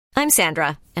I'm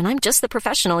Sandra, and I'm just the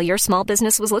professional your small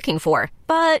business was looking for.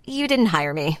 But you didn't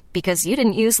hire me because you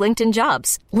didn't use LinkedIn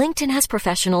Jobs. LinkedIn has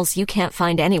professionals you can't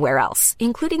find anywhere else,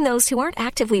 including those who aren't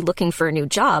actively looking for a new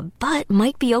job, but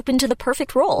might be open to the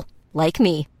perfect role, like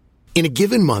me. In a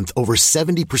given month, over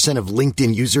 70% of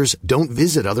LinkedIn users don't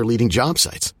visit other leading job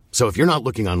sites. So if you're not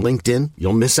looking on LinkedIn,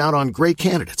 you'll miss out on great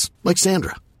candidates like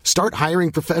Sandra. Start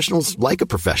hiring professionals like a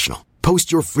professional.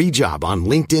 Post your free job on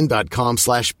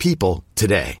linkedin.com/people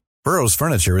today. Burrow's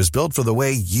furniture is built for the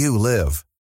way you live.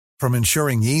 From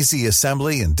ensuring easy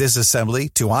assembly and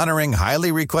disassembly to honoring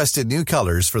highly requested new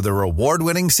colors for their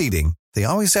award-winning seating, they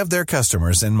always have their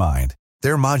customers in mind.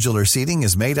 Their modular seating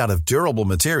is made out of durable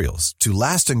materials to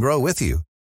last and grow with you.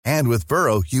 And with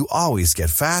Burrow, you always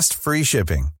get fast, free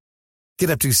shipping.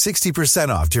 Get up to 60%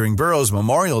 off during Burrow's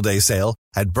Memorial Day sale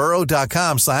at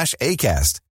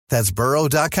burrow.com/ACAST. That's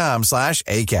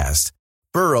burrow.com/ACAST.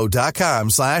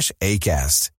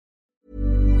 burrow.com/ACAST.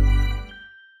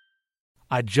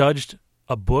 I judged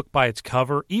a book by its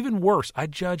cover. Even worse, I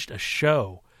judged a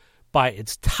show by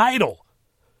its title.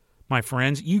 My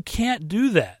friends, you can't do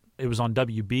that. It was on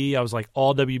WB. I was like,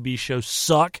 all WB shows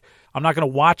suck. I'm not going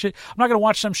to watch it. I'm not going to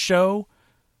watch some show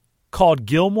called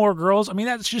Gilmore Girls. I mean,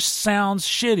 that just sounds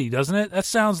shitty, doesn't it? That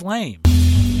sounds lame.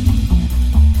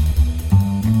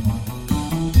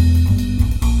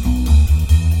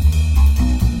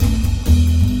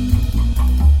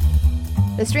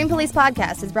 The Stream Police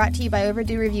podcast is brought to you by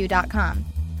OverdueReview.com.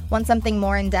 Want something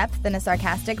more in-depth than a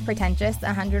sarcastic, pretentious,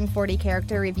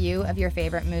 140-character review of your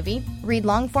favorite movie? Read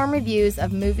long-form reviews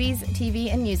of movies, TV,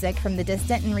 and music from the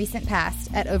distant and recent past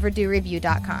at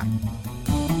OverdueReview.com.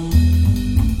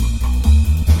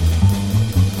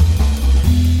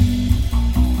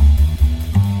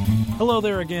 Hello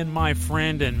there again, my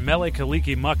friend, and Mele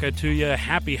Kaliki Mucka to you.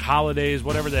 Happy holidays,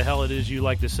 whatever the hell it is you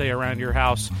like to say around your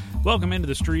house. Welcome into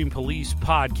the Stream Police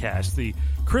podcast, the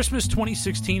Christmas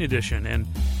 2016 edition. And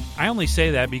I only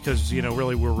say that because,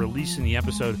 really we're releasing the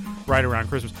episode right around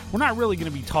Christmas. We're not really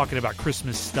going to be talking about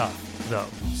Christmas stuff, though.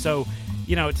 So,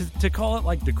 to call it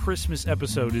like the Christmas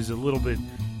episode is a little bit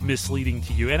misleading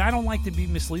to you. And I don't like to be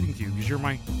misleading to you because you're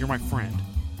my friend.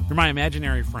 You're my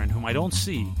imaginary friend whom I don't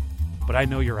see, but I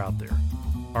know you're out there.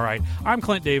 All right. I'm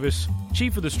Clint Davis,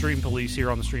 chief of the Stream Police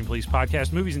here on the Stream Police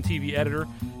podcast, movies and TV editor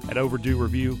at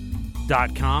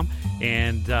OverdueReview.com.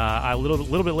 And a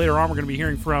little bit later on, we're going to be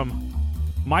hearing from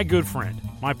my good friend,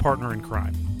 my partner in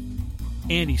crime,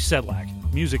 Andy Sedlak,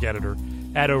 music editor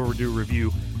at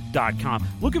OverdueReview.com.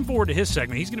 Looking forward to his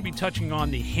segment. He's going to be touching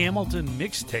on the Hamilton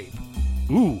mixtape.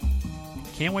 Ooh,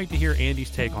 can't wait to hear Andy's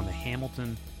take on the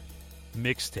Hamilton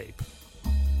mixtape.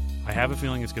 I have a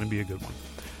feeling it's going to be a good one.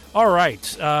 All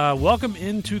right, welcome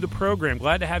into the program.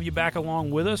 Glad to have you back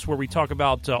along with us where we talk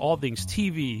about all things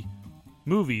TV,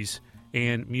 movies,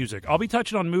 and music. I'll be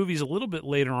touching on movies a little bit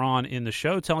later on in the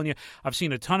show, telling you I've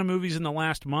seen a ton of movies in the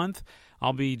last month.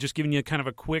 I'll be just giving you kind of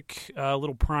a quick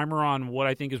little primer on what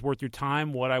I think is worth your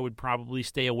time, what I would probably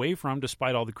stay away from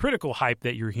despite all the critical hype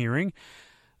that you're hearing.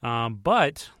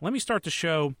 But let me start the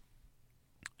show,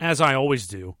 as I always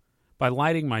do, by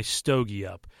lighting my stogie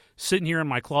up. Sitting here in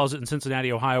my closet in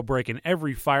Cincinnati, Ohio, breaking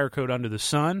every fire code under the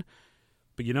sun.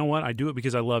 But you know what? I do it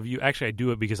because I love you. Actually, I do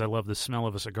it because I love the smell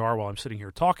of a cigar while I'm sitting here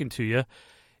talking to you.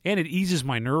 And it eases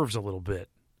my nerves a little bit.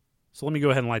 So let me go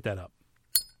ahead and light that up.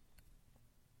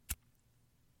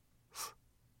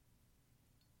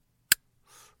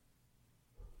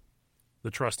 The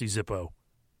trusty Zippo.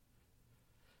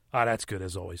 Ah, that's good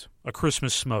as always. A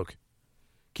Christmas smoke.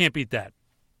 Can't beat that.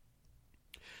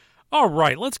 All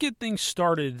right, let's get things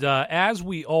started, as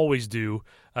we always do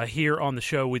here on the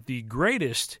show, with the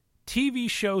greatest TV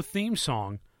show theme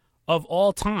song of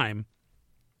all time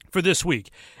for this week.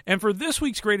 And for this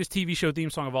week's greatest TV show theme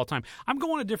song of all time, I'm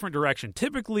going a different direction.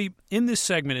 Typically, in this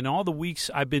segment, in all the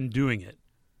weeks I've been doing it,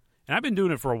 and I've been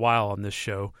doing it for a while on this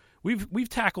show, we've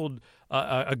tackled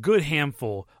a good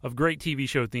handful of great TV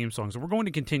show theme songs, and we're going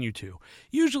to continue to.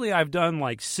 Usually I've done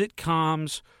like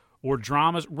sitcoms or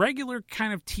dramas, regular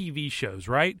kind of TV shows,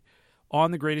 right,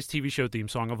 on the greatest TV show theme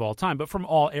song of all time, but from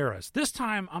all eras. This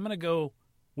time, I'm going to go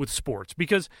with sports,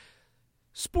 because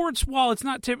sports, while it's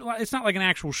not like an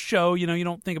actual show, you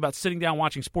don't think about sitting down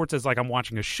watching sports as like I'm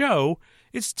watching a show.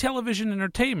 It's television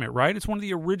entertainment, right? It's one of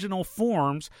the original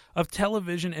forms of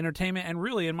television entertainment, and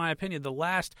really, in my opinion, the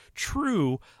last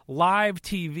true live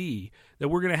TV that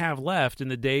we're going to have left in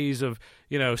the days of,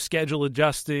 schedule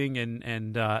adjusting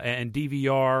and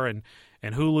DVR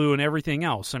and Hulu and everything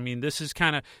else. I mean, this is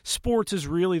sports is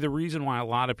really the reason why a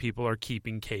lot of people are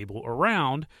keeping cable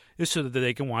around, is so that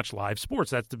they can watch live sports.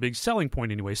 That's the big selling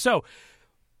point anyway. So,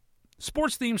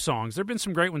 sports theme songs. There have been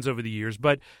some great ones over the years,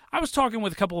 but I was talking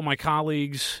with a couple of my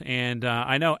colleagues, and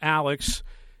I know Alex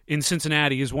in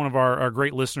Cincinnati is one of our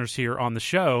great listeners here on the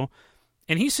show,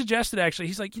 and he suggested, actually,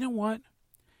 he's like, you know what?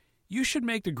 You should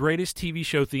make the greatest TV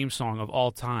show theme song of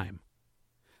all time.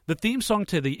 The theme song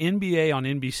to the NBA on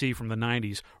NBC from the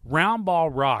 90s, Round Ball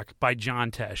Rock by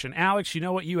John Tesh. And Alex, you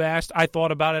know what you asked? I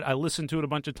thought about it. I listened to it a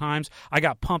bunch of times. I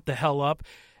got pumped the hell up.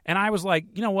 And I was like,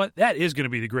 you know what? That is going to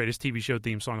be the greatest TV show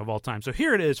theme song of all time. So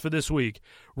here it is for this week,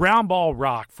 Round Ball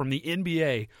Rock from the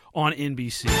NBA on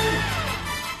NBC.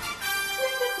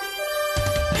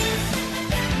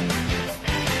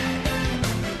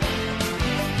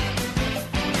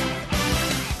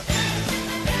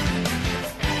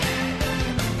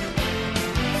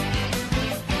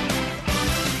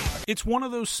 It's one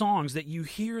of those songs that you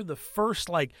hear the first,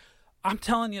 I'm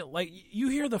telling you, you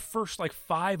hear the first,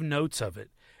 5 notes of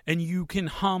it, and you can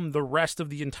hum the rest of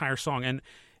the entire song. And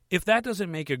if that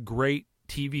doesn't make a great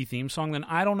TV theme song, then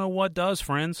I don't know what does,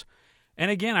 friends.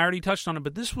 And again, I already touched on it,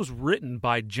 but this was written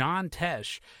by John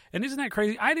Tesh. And isn't that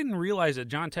crazy? I didn't realize that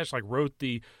John Tesh, wrote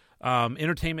the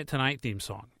Entertainment Tonight theme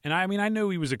song. And I mean, I knew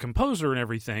he was a composer and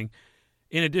everything,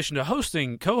 in addition to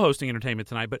co-hosting Entertainment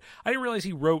Tonight, but I didn't realize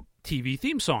he wrote TV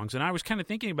theme songs. And I was kind of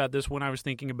thinking about this when I was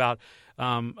thinking about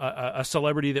a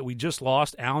celebrity that we just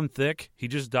lost, Alan Thicke. He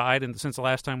just died since the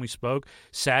last time we spoke.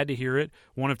 Sad to hear it.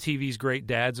 One of TV's great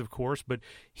dads, of course. But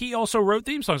he also wrote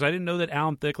theme songs. I didn't know that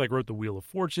Alan Thicke wrote the Wheel of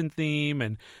Fortune theme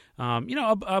and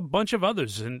a bunch of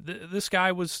others. And this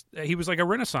guy was like a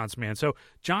Renaissance man. So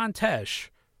John Tesh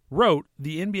wrote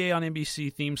the NBA on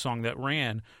NBC theme song that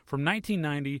ran from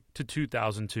 1990 to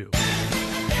 2002.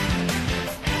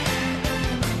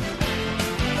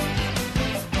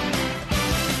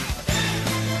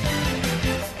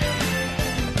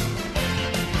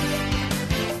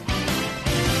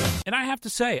 And I have to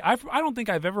say, I don't think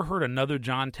I've ever heard another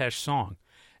John Tesh song.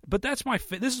 But this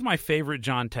is my favorite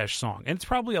John Tesh song, and it's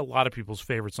probably a lot of people's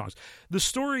favorite songs. The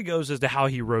story goes as to how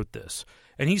he wrote this,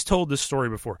 and he's told this story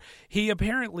before. He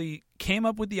apparently came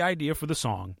up with the idea for the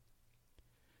song.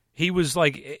 He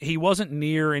wasn't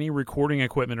near any recording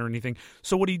equipment or anything.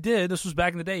 So what he did, this was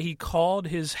back in the day, he called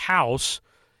his house.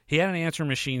 He had an answering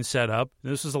machine set up.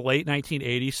 This is the late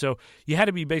 1980s, so you had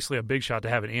to be basically a big shot to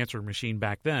have an answering machine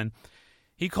back then.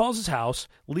 He calls his house,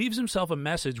 leaves himself a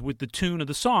message with the tune of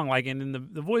the song. And in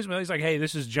the voicemail, he's like, hey,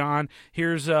 this is John.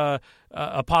 Here's a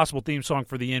possible theme song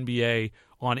for the NBA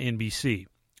on NBC.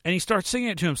 And he starts singing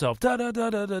it to himself.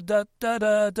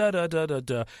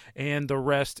 Da-da-da-da-da-da-da-da-da-da-da-da. And the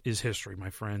rest is history,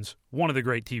 my friends. One of the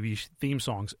great TV theme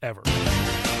songs ever.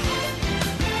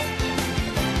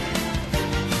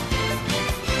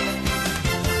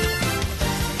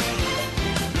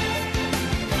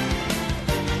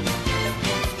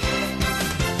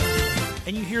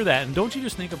 And you hear that, and don't you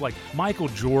just think of Michael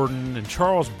Jordan and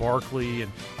Charles Barkley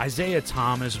and Isaiah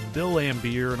Thomas, Bill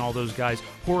Laimbeer and all those guys,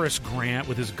 Horace Grant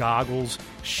with his goggles,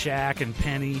 Shaq and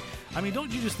Penny. I mean,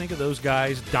 don't you just think of those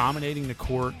guys dominating the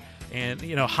court and,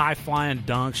 high-flying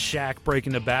dunks, Shaq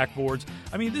breaking the backboards.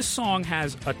 I mean, this song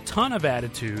has a ton of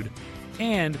attitude,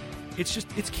 and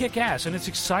it's kick-ass, and it's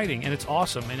exciting, and it's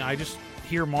awesome. And I just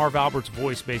hear Marv Albert's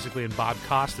voice, basically, and Bob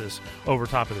Costas over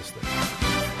top of this thing.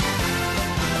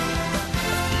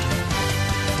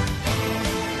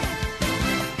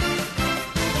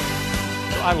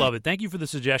 I love it. Thank you for the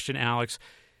suggestion, Alex.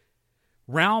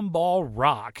 Round Ball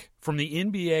Rock from the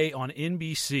NBA on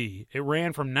NBC. It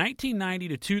ran from 1990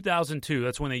 to 2002.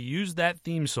 That's when they used that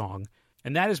theme song.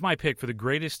 And that is my pick for the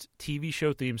greatest TV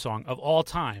show theme song of all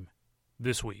time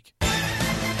this week.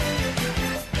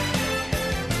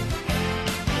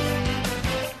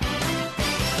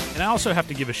 And I also have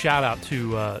to give a shout out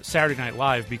to Saturday Night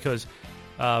Live because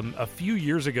a few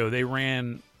years ago they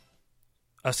ran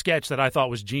a sketch that I thought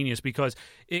was genius because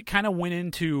it kind of went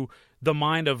into the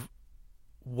mind of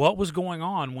what was going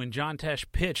on when John Tesh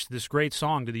pitched this great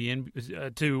song to the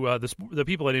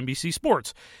people at NBC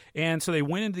Sports. And so they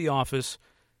went into the office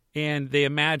and they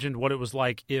imagined what it was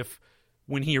like if,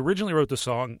 when he originally wrote the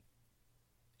song,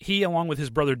 he, along with his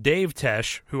brother Dave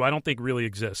Tesh, who I don't think really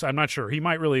exists. I'm not sure. He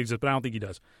might really exist, but I don't think he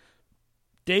does.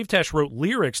 Dave Tesh wrote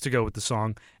lyrics to go with the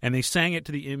song, and they sang it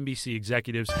to the NBC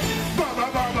executives.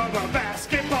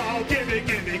 Basketball, gimme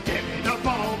the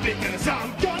ball because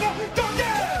I'm gonna dunk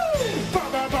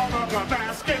it!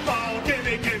 Basketball,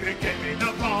 gimme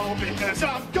the ball because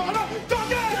I'm gonna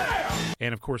dunk it!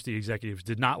 And, of course, the executives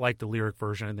did not like the lyric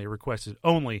version, and they requested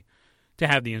only to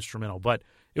have the instrumental. But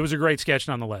it was a great sketch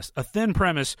nonetheless. A thin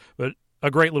premise, but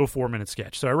a great little 4-minute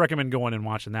sketch. So I recommend going and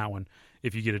watching that one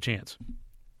if you get a chance.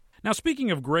 Now,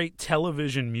 speaking of great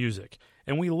television music,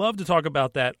 and we love to talk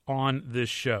about that on this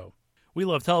show, We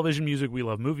love television music. We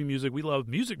love movie music. We love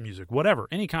music, whatever,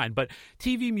 any kind. But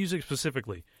TV music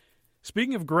specifically.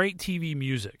 Speaking of great TV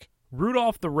music,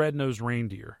 Rudolph the Red-Nosed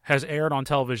Reindeer has aired on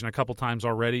television a couple times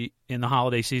already in the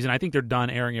holiday season. I think they're done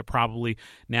airing it probably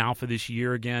now for this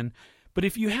year again. But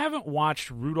if you haven't watched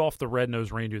Rudolph the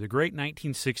Red-Nosed Reindeer, the great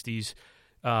 1960s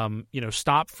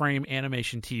stop-frame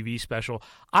animation TV special,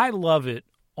 I love it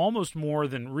almost more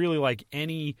than really like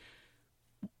any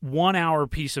 1 hour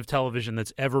piece of television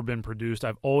that's ever been produced.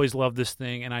 I've always loved this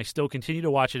thing, and I still continue to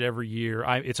watch it every year.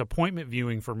 It's appointment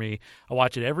viewing for me. I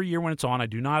watch it every year when it's on. I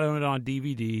do not own it on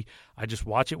DVD. I just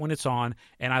watch it when it's on,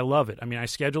 and I love it. I mean, I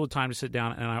schedule a time to sit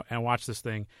down and watch this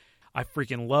thing. I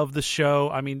freaking love the show.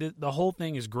 I mean, the whole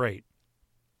thing is great.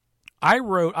 I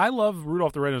love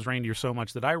Rudolph the Red-Nosed Reindeer so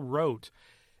much that I wrote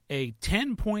a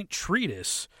 10-point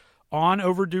treatise on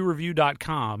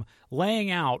overduereview.com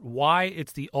laying out why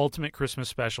it's the ultimate Christmas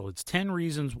special. It's 10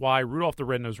 reasons why Rudolph the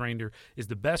Red-Nosed Reindeer is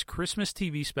the best Christmas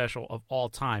TV special of all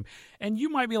time. And you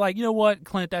might be like, you know what,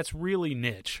 Clint, that's really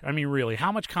niche. I mean, really,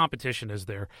 how much competition is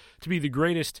there to be the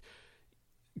greatest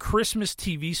Christmas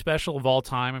TV special of all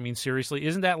time? I mean, seriously,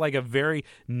 isn't that like a very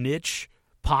niche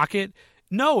pocket?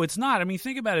 No, it's not. I mean,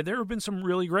 think about it. There have been some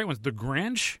really great ones. The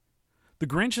Grinch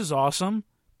is awesome,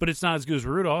 but it's not as good as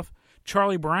Rudolph.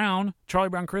 Charlie Brown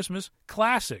Christmas,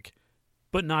 classic,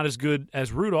 but not as good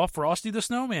as Rudolph. Frosty the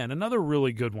Snowman, another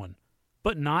really good one,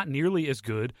 but not nearly as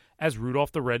good as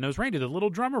Rudolph the Red-Nosed Reindeer, the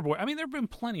little drummer boy. I mean, there have been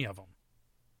plenty of them,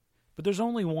 but there's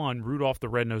only one Rudolph the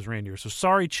Red-Nosed Reindeer. So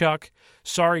sorry, Chuck.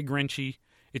 Sorry, Grinchy.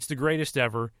 It's the greatest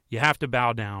ever. You have to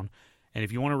bow down. And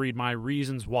if you want to read my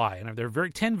reasons why, and there are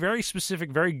 10 very specific,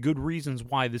 very good reasons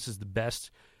why this is the best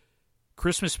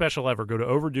Christmas special ever, go to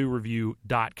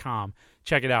overduereview.com.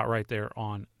 Check it out right there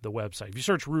on the website. If you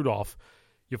search Rudolph,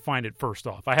 you'll find it first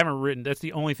off. That's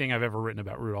the only thing I've ever written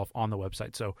about Rudolph on the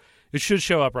website, so it should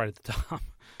show up right at the top.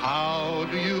 How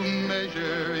do you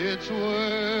measure its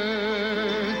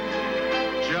worth?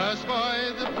 Just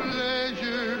by the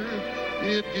pleasure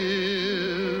it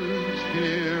gives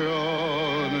here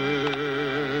on earth.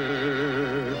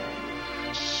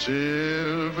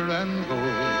 Silver and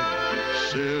gold,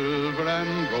 silver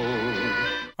and gold.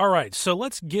 All right, so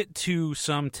let's get to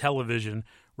some television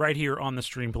right here on the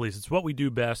Stream Police. It's what we do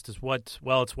best. It's what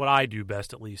I do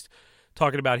best, at least,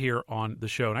 talking about here on the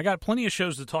show. And I got plenty of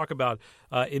shows to talk about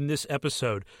in this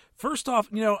episode. First off,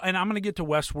 and I'm going to get to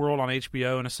Westworld on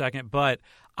HBO in a second, but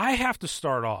I have to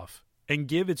start off and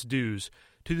give its dues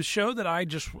to the show that I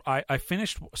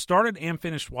started and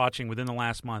finished watching within the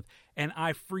last month, and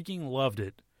I freaking loved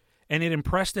it. And it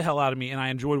impressed the hell out of me, and I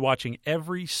enjoyed watching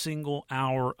every single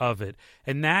hour of it.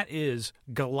 And that is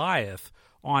Goliath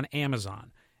on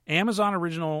Amazon. Amazon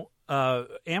original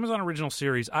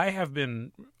series. I have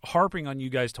been harping on you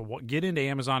guys to get into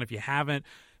Amazon if you haven't.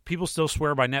 People still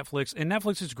swear by Netflix, and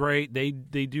Netflix is great. They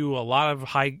do a lot of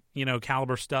high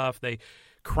caliber stuff. They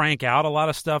crank out a lot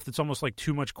of stuff that's almost like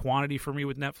too much quantity for me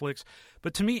with Netflix.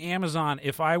 But to me, Amazon,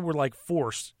 if I were like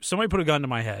forced, somebody put a gun to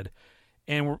my head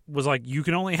and was like, you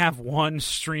can only have one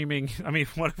streaming. I mean,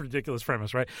 what a ridiculous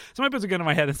premise, right? Somebody puts a gun to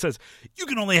my head and says, you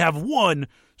can only have one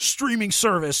streaming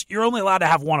service. You're only allowed to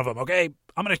have one of them, okay?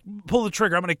 I'm going to pull the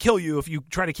trigger. I'm going to kill you if you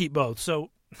try to keep both.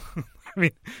 So, I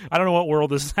mean, I don't know what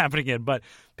world this is happening in, but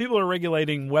people are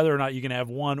regulating whether or not you can have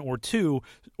one or two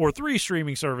or three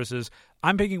streaming services.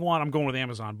 I'm picking one. I'm going with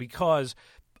Amazon because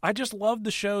I just love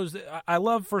the shows. I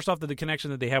love, first off, the connection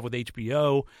that they have with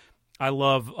HBO. I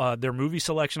love their movie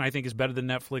selection. I think is better than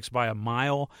Netflix by a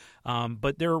mile.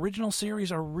 But their original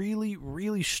series are really,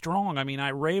 really strong. I mean, I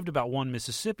raved about One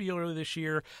Mississippi earlier this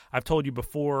year. I've told you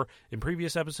before in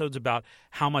previous episodes about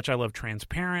how much I love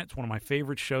Transparent. It's one of my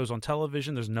favorite shows on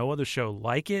television. There's no other show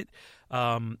like it.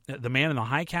 The Man in the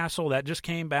High Castle, that just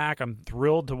came back. I'm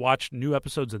thrilled to watch new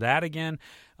episodes of that again.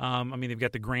 I mean, they've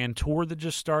got the Grand Tour that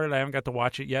just started. I haven't got to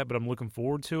watch it yet, but I'm looking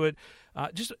forward to it.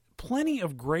 Just plenty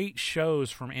of great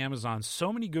shows from Amazon.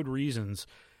 So many good reasons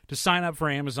to sign up for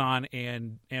Amazon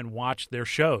and watch their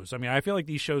shows. I mean, I feel like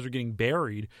these shows are getting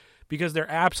buried because their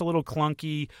app's a little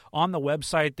clunky. On the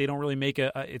website, they don't really make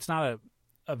it's not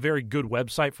a very good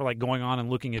website for like going on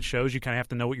and looking at shows. You kind of have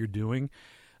to know what you're doing.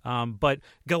 But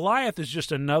Goliath is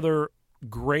just another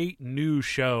great new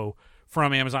show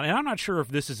from Amazon. And I'm not sure if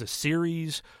this is a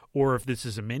series or if this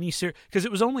is a mini-series, because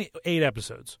it was only 8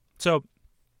 episodes. So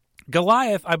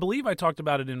Goliath, I believe I talked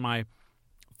about it in my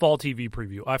fall TV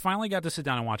preview. I finally got to sit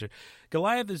down and watch it.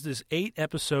 Goliath is this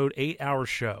 8-episode, 8-hour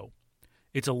show.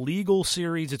 It's a legal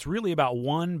series. It's really about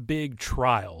one big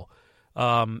trial.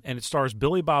 And it stars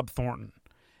Billy Bob Thornton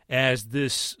as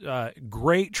this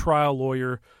great trial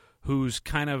lawyer who's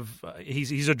kind of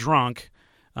he's a drunk,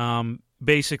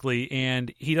 basically,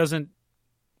 and he doesn't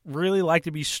really like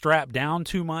to be strapped down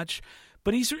too much.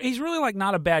 But he's really like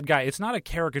not a bad guy. It's not a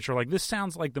caricature. Like, this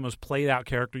sounds like the most played out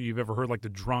character you've ever heard, like the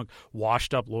drunk,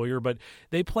 washed up lawyer. But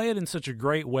they play it in such a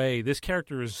great way. This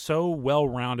character is so well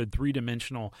rounded,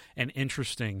 3-dimensional, and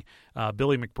interesting.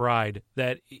 Billy McBride,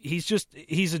 that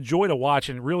he's a joy to watch,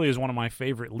 and really is one of my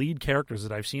favorite lead characters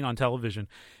that I've seen on television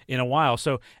in a while.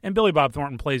 So, and Billy Bob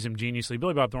Thornton plays him geniusly.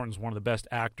 Billy Bob Thornton is one of the best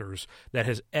actors that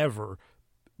has ever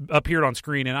appeared on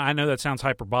screen, and I know that sounds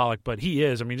hyperbolic, but he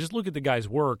is. I mean, just look at the guy's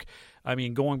work. I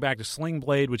mean, going back to Sling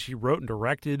Blade, which he wrote and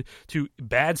directed, to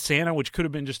Bad Santa, which could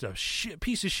have been just a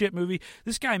piece of shit movie.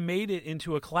 This guy made it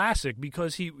into a classic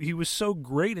because he was so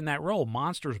great in that role.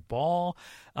 Monsters Ball.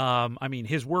 I mean,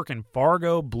 his work in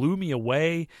Fargo blew me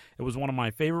away. It was one of my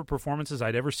favorite performances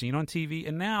I'd ever seen on TV.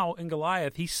 And now in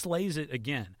Goliath, he slays it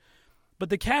again.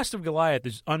 But the cast of Goliath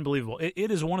is unbelievable.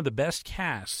 It is one of the best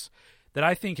casts that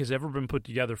I think has ever been put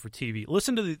together for TV.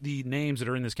 Listen to the names that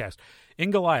are in this cast. In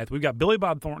Goliath, we've got Billy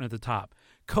Bob Thornton at the top.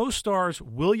 Co-stars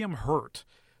William Hurt,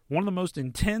 one of the most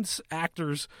intense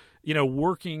actors,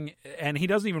 working, and he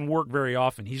doesn't even work very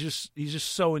often. He's just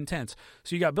so intense.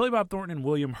 So you got Billy Bob Thornton and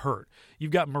William Hurt.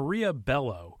 You've got Maria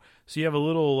Bello. So you have a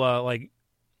little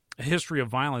history of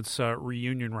violence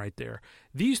reunion right there.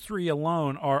 These three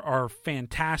alone are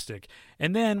fantastic.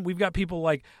 And then we've got people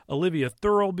like Olivia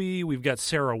Thirlby, we've got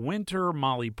Sarah Winter,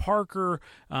 Molly Parker,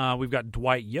 we've got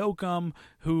Dwight Yoakam,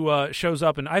 who shows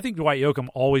up, and I think Dwight Yoakam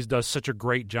always does such a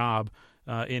great job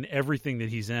in everything that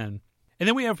he's in. And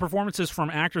then we have performances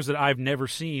from actors that I've never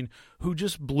seen who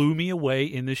just blew me away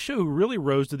in this show, who really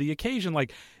rose to the occasion,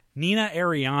 like Nina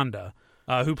Arianda,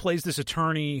 who plays this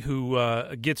attorney who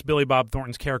gets Billy Bob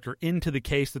Thornton's character into the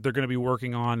case that they're going to be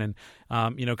working on, and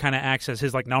kind of acts as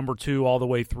his like number two all the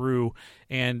way through,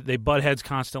 and they butt heads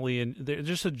constantly, and they're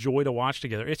just a joy to watch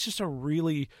together. It was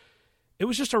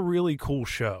just a really cool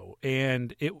show,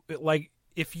 and it like,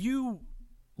 if you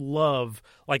love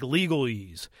like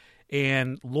legalese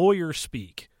and lawyer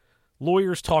speak,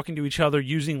 lawyers talking to each other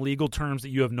using legal terms that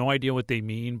you have no idea what they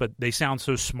mean, but they sound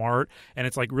so smart, and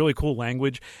it's like really cool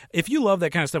language. If you love that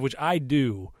kind of stuff, which I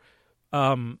do,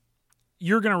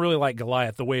 you're going to really like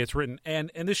Goliath, the way it's written.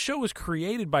 And this show was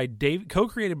co-created by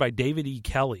David E.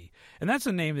 Kelley, and that's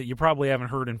a name that you probably haven't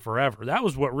heard in forever. That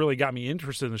was what really got me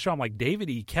interested in the show. I'm like,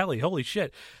 David E. Kelley, holy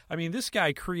shit. I mean, this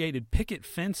guy created Picket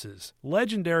Fences,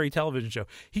 legendary television show.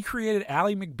 He created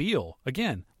Ally McBeal,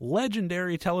 again,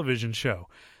 legendary television show.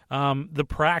 The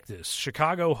Practice,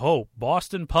 Chicago Hope,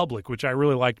 Boston Public, which I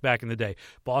really liked back in the day,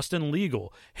 Boston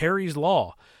Legal, Harry's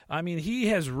Law. I mean, he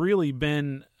has really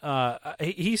been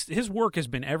his work has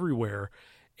been everywhere.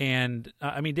 And,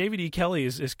 I mean, David E. Kelley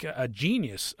is a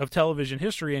genius of television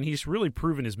history, and he's really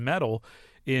proven his mettle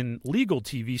in legal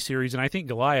TV series, and I think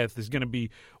Goliath is going to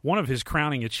be one of his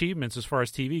crowning achievements as far as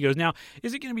TV goes. Now,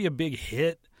 is it going to be a big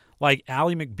hit like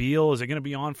Ally McBeal? Is it going to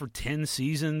be on for 10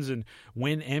 seasons and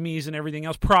win Emmys and everything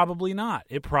else? Probably not.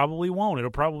 It probably won't. It'll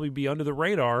probably be under the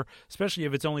radar, especially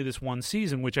if it's only this one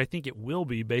season, which I think it will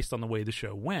be based on the way the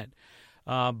show went.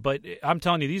 But I'm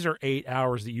telling you, these are 8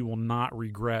 hours that you will not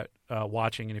regret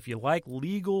watching. And if you like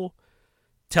legal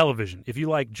television, if you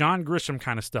like John Grisham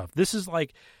kind of stuff, this is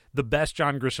like the best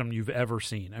John Grisham you've ever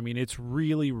seen. I mean, it's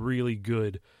really, really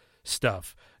good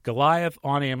stuff. Goliath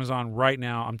on Amazon right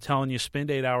now. I'm telling you,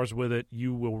 spend 8 hours with it.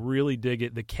 You will really dig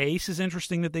it. The case is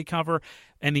interesting that they cover,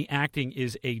 and the acting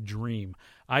is a dream.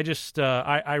 I just,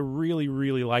 I really,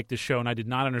 really like this show, and I did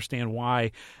not understand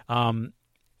why.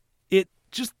 It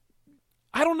just,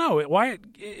 I don't know why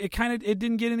it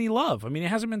didn't get any love. I mean, it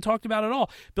hasn't been talked about at all.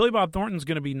 Billy Bob Thornton's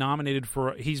going to be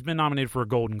he's been nominated for a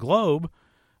Golden Globe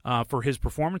for his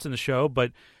performance in the show,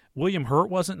 but William Hurt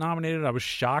wasn't nominated. I was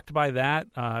shocked by that.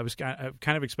 I was kind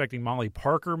of expecting Molly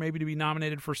Parker maybe to be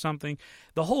nominated for something.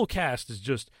 The whole cast is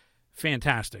just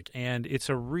fantastic, and it's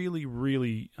a really,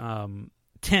 really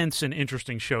tense and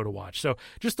interesting show to watch. So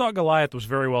just thought Goliath was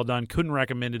very well done. Couldn't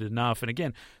recommend it enough. And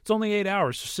again, it's only 8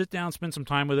 hours, so sit down, spend some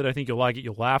time with it. I think you'll like it.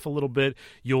 You'll laugh a little bit.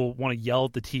 You'll want to yell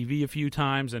at the TV a few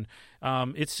times, and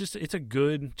it's a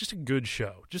good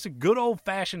show. Just a good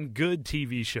old-fashioned good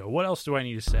TV show. What else do I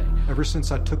need to say? Ever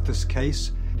since I took this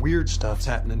case, weird stuff's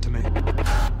happening to me.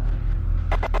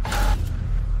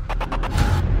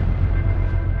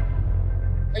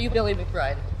 Are you Billy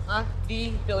McBride? Huh?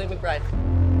 The Billy McBride.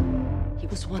 He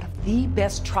was one of the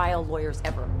best trial lawyers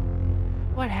ever.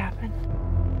 What happened?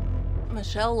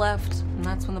 Michelle left, and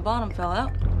that's when the bottom fell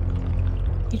out.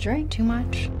 You drank too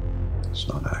much. It's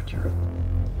not accurate.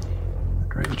 I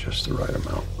drank just the right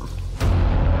amount.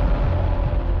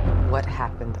 What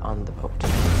happened on the boat?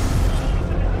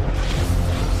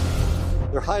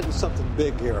 They're hiding something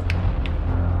big here.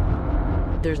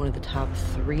 There's one of the top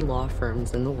 3 law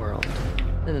firms in the world,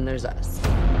 and then there's us.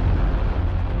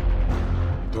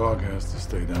 Dog has to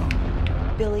stay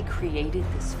down. Billy created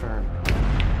this firm.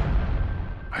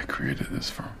 I created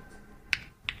this firm.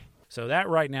 So that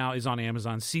right now is on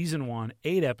Amazon, Season 1,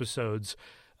 8 episodes.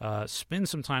 Spend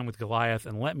some time with Goliath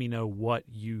and let me know what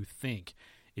you think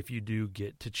if you do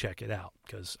get to check it out,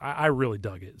 because I really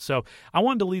dug it. So I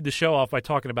wanted to lead the show off by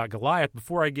talking about Goliath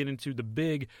before I get into the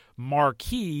big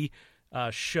marquee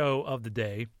show of the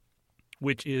day,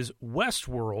 which is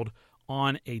Westworld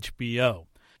on HBO.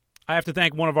 I have to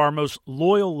thank one of our most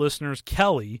loyal listeners,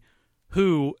 Kelly,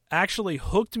 who actually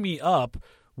hooked me up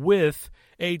with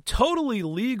a totally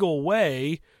legal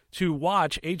way to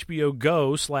watch HBO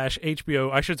Go /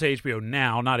 HBO, I should say HBO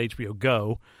Now, not HBO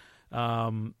Go.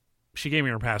 She gave me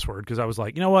her password because I was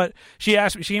like, you know what? She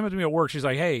came up to me at work. She's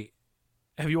like, hey,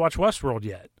 have you watched Westworld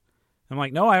yet? I'm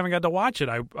like, no, I haven't got to watch it.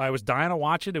 I was dying to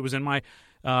watch it. It was in my,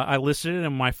 I listed it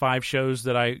in my 5 shows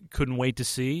that I couldn't wait to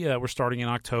see. We're starting in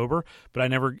October, but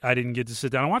I didn't get to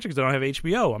sit down and watch it because I don't have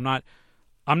HBO.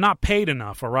 I'm not paid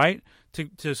enough, all right,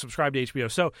 to subscribe to HBO.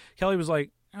 So Kelly was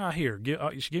like, here,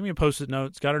 she gave me a Post-it note.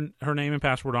 It's got her name and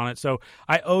password on it. So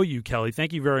I owe you, Kelly.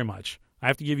 Thank you very much. I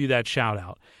have to give you that shout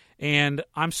out. And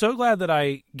I'm so glad that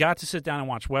I got to sit down and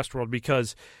watch Westworld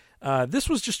because this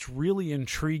was just really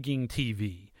intriguing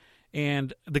TV.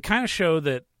 And the kind of show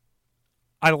that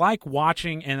I like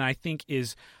watching, and I think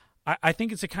it's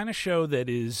a kind of show that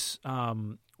is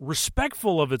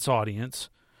respectful of its audience,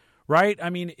 right? I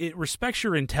mean, it respects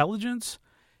your intelligence,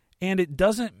 and it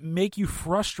doesn't make you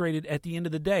frustrated at the end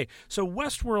of the day. So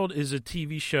Westworld is a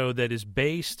TV show that is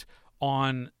based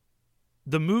on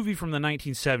the movie from the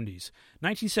 1970s.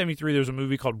 1973, there was a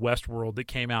movie called Westworld that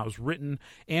came out. It was written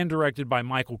and directed by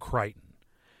Michael Crichton.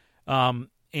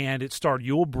 And it starred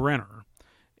Yul Brynner.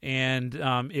 And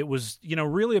it was,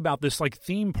 really about this like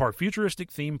theme park, futuristic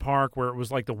theme park where it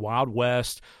was like the Wild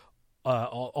West.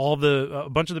 A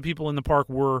bunch of the people in the park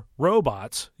were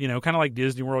robots, kind of like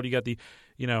Disney World. You got the,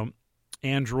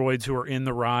 androids who are in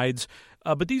the rides.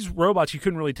 But these robots, you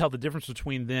couldn't really tell the difference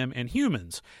between them and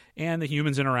humans. And the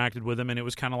humans interacted with them, and it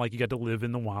was kind of like you got to live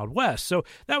in the Wild West. So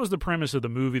that was the premise of the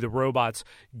movie. The robots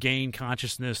gain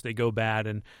consciousness, they go bad,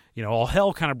 and, all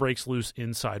hell kind of breaks loose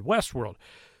inside Westworld.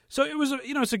 So it was,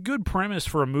 it's a good premise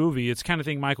for a movie. It's kind of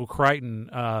thing Michael Crichton,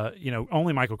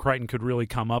 only Michael Crichton could really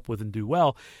come up with and do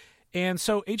well. And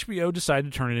so HBO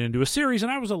decided to turn it into a series,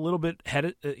 and I was a little bit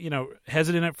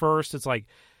hesitant at first. It's like,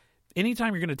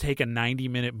 anytime you're going to take a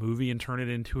 90-minute movie and turn it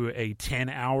into a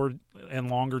 10-hour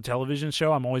and longer television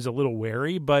show, I'm always a little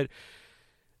wary. But,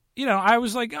 I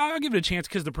was like, I'll give it a chance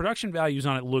because the production values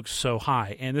on it look so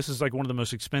high. And this is like one of the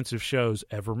most expensive shows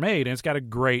ever made. And it's got a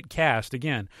great cast.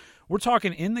 Again, we're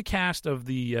talking in the cast of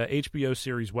the HBO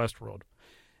series Westworld.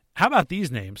 How about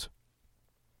these names?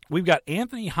 We've got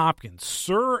Anthony Hopkins,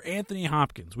 Sir Anthony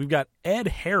Hopkins. We've got Ed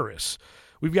Harris.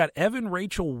 We've got Evan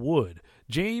Rachel Wood,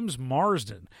 James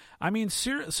Marsden. I mean,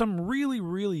 some really,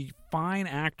 really fine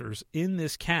actors in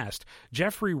this cast.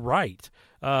 Jeffrey Wright,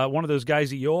 one of those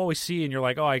guys that you always see and you're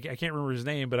like, oh, I can't remember his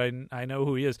name, but I know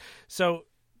who he is. So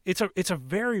it's a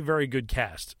very, very good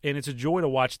cast, and it's a joy to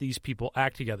watch these people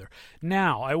act together.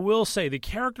 Now, I will say the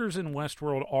characters in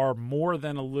Westworld are more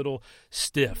than a little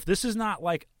stiff. This is not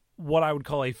like what I would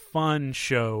call a fun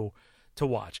show to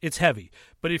watch. It's heavy.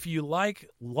 But if you like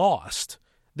Lost,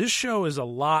 this show is a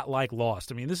lot like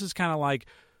Lost. I mean, this is kind of like,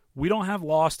 we don't have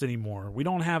Lost anymore. We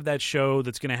don't have that show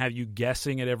that's going to have you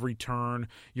guessing at every turn.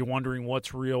 You're wondering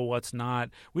what's real, what's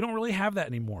not. We don't really have that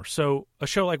anymore. So a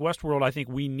show like Westworld, I think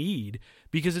we need,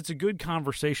 because it's a good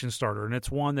conversation starter, and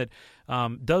it's one that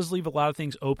does leave a lot of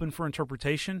things open for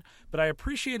interpretation. But I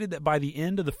appreciated that by the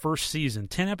end of the first season,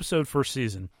 10-episode first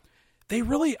season, they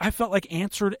really, I felt like,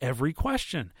 answered every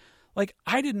question. Like,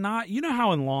 I did not,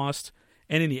 how in Lost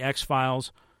and in the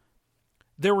X-Files,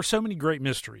 there were so many great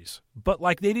mysteries, but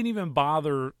like they didn't even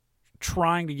bother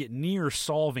trying to get near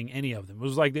solving any of them. It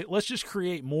was like, let's just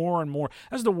create more and more.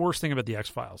 That's the worst thing about the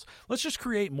X-Files. Let's just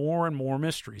create more and more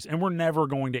mysteries, and we're never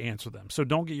going to answer them. So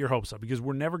don't get your hopes up, because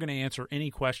we're never going to answer any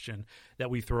question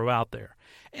that we throw out there.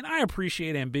 And I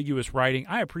appreciate ambiguous writing.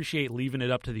 I appreciate leaving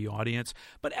it up to the audience.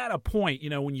 But at a point,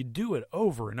 when you do it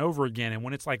over and over again, and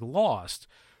when it's like Lost,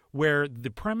 where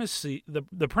the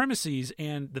premises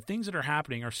and the things that are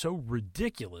happening are so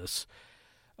ridiculous.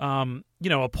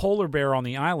 A polar bear on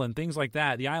the island, things like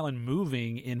that, the island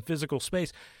moving in physical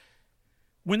space.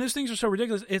 When those things are so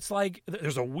ridiculous, it's like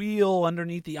there's a wheel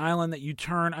underneath the island that you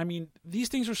turn. I mean, these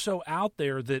things are so out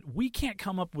there that we can't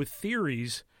come up with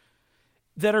theories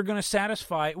that are going to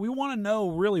satisfy. We want to know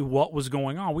really what was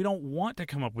going on. We don't want to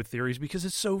come up with theories because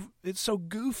it's so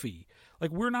goofy.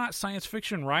 Like, we're not science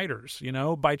fiction writers,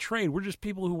 by trade. We're just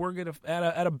people who work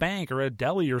at a bank or a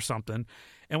deli or something,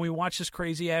 and we watch this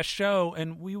crazy-ass show,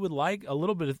 and we would like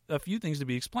a few things to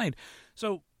be explained.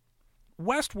 So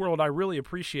Westworld, I really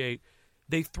appreciate.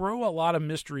 They throw a lot of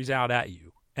mysteries out at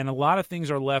you, and a lot of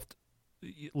things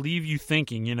leave you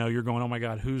thinking, you're going, oh my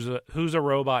God, who's a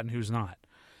robot and who's not?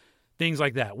 Things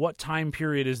like that. What time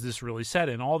period is this really set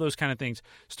in? All those kind of things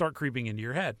start creeping into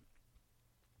your head.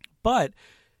 But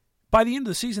by the end of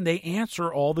the season, they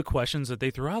answer all the questions that they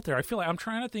threw out there. I feel like I'm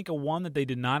trying to think of one that they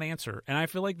did not answer, and I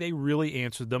feel like they really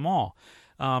answered them all.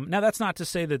 Now, that's not to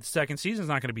say that the second season is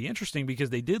not going to be interesting, because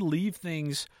they did leave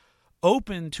things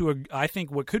open to, I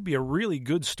think, what could be a really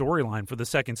good storyline for the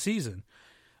second season.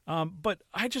 But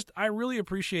I really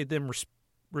appreciate them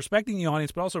respecting the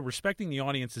audience, but also respecting the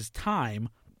audience's time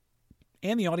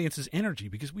and the audience's energy,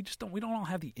 because we don't all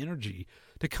have the energy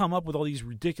to come up with all these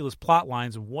ridiculous plot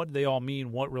lines and what they all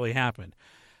mean, what really happened.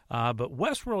 But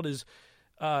Westworld is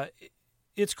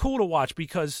it's cool to watch,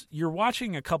 because you're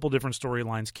watching a couple different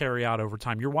storylines carry out over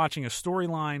time. You're watching a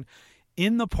storyline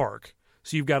in the park.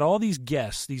 So you've got all these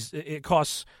guests. It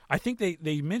costs, I think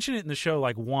they mention it in the show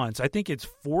like once. I think it's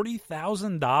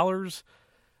 $40,000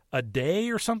 a day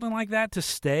or something like that to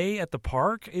stay at the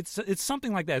park. It's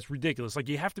something like that. It's ridiculous. Like,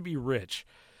 you have to be rich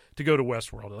to go to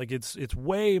Westworld. Like, it's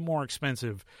way more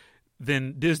expensive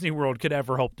than Disney World could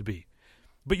ever hope to be.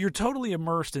 But you're totally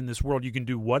immersed in this world. You can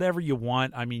do whatever you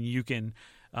want. I mean, you can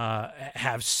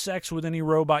have sex with any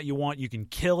robot you want. You can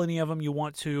kill any of them you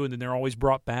want to, and then they're always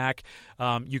brought back.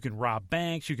 You can rob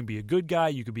banks. You can be a good guy.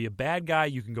 You can be a bad guy.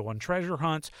 You can go on treasure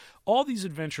hunts. All these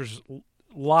adventures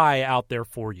lie out there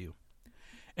for you.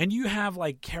 And you have,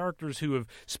 like, characters who have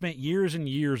spent years and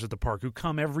years at the park, who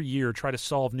come every year, try to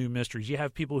solve new mysteries. You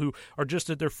have people who are just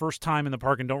at their first time in the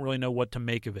park and don't really know what to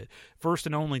make of it. First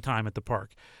and only time at the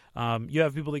park. You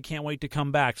have people that can't wait to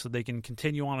come back so they can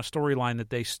continue on a storyline that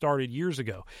they started years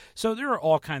ago. So there are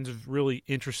all kinds of really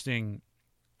interesting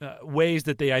ways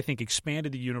that they, I think,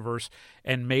 expanded the universe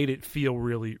and made it feel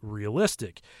really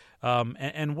realistic.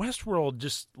 And Westworld,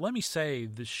 just let me say,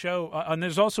 the show, and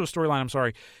there's also a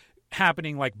storyline,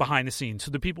 happening like behind the scenes.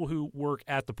 So the people who work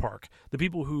at the park, the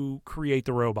people who create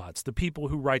the robots, the people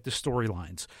who write the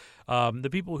storylines, the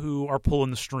people who are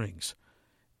pulling the strings,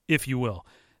 if you will.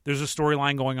 There's a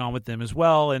storyline going on with them as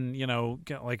well, and,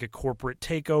 like a corporate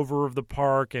takeover of the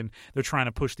park, and they're trying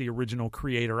to push the original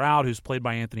creator out, who's played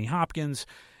by Anthony Hopkins.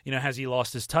 Has he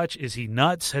lost his touch? Is he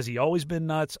nuts? Has he always been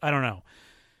nuts? I don't know.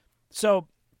 So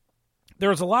there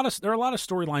are a lot of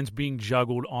storylines being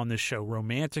juggled on this show.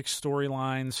 Romantic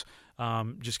storylines,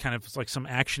 just kind of like some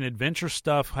action adventure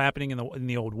stuff happening in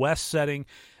the Old West setting.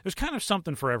 There's kind of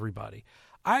something for everybody.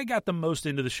 I got the most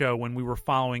into the show when we were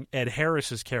following Ed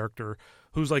Harris's character,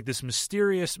 who's like this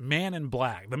mysterious man in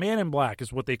black. The man in black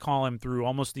is what they call him through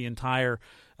almost the entire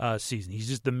season. He's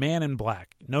just the man in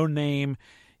black, no name.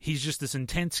 He's just this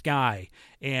intense guy,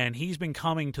 and he's been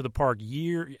coming to the park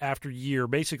year after year,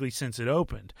 basically since it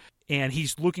opened. And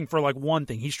he's looking for like one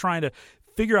thing. He's trying to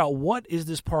figure out, what is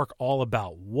this park all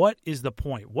about? What is the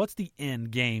point? What's the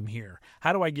end game here?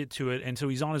 How do I get to it? And so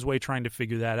he's on his way trying to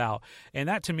figure that out. And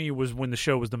that, to me, was when the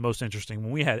show was the most interesting.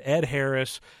 When we had Ed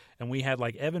Harris and we had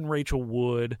like Evan Rachel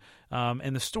Wood,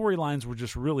 and the storylines were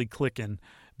just really clicking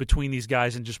between these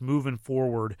guys and just moving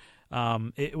forward.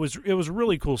 It was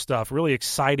really cool stuff, really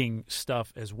exciting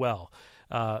stuff as well.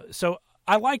 So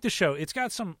I like the show. It's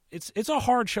got some. It's a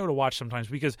hard show to watch sometimes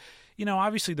because,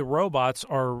 obviously the robots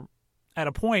are at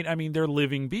a point. I mean, they're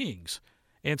living beings,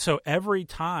 and so every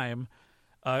time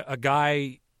a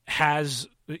guy has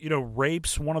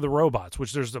rapes one of the robots,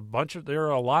 which there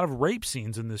are a lot of rape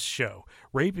scenes in this show.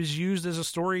 Rape is used as a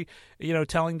story,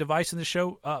 telling device in the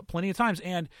show plenty of times,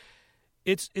 and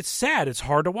it's sad. It's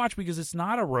hard to watch because it's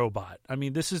not a robot. I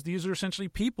mean, these are essentially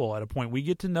people at a point. We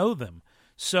get to know them.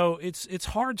 So it's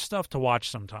hard stuff to watch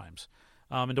sometimes,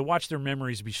 and to watch their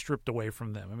memories be stripped away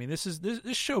from them. I mean, this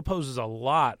show poses a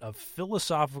lot of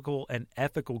philosophical and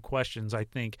ethical questions, I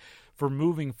think, for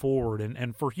moving forward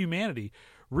and for humanity.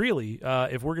 Really,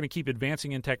 if we're going to keep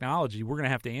advancing in technology, we're going to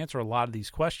have to answer a lot of these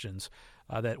questions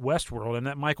that Westworld and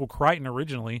that Michael Crichton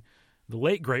originally, the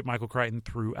late, great Michael Crichton,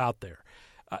 threw out there.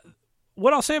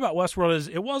 What I'll say about Westworld is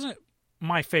it wasn't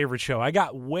my favorite show. I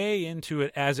got way into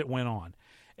it as it went on.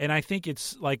 And I think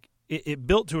it's like it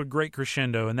built to a great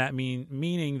crescendo, and that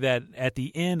meaning that at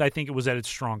the end, I think it was at its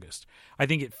strongest. I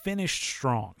think it finished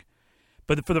strong.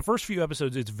 But for the first few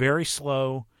episodes, it's very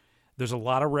slow. There's a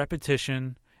lot of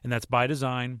repetition, and that's by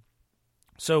design.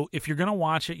 So if you're going to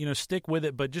watch it, stick with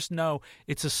it, but just know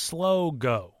it's a slow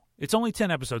go. It's only 10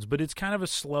 episodes, but it's kind of a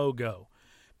slow go.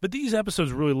 But these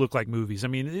episodes really look like movies. I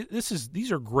mean,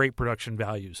 these are great production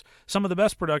values. Some of the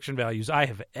best production values I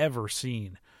have ever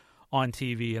seen on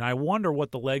TV, and I wonder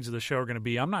what the legs of the show are going to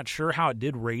be. I'm not sure how it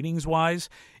did ratings-wise.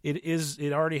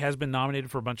 It already has been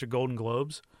nominated for a bunch of Golden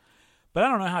Globes, but I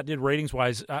don't know how it did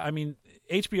ratings-wise. I mean,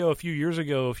 HBO a few years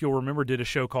ago, if you'll remember, did a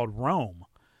show called Rome,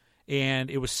 and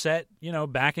it was set,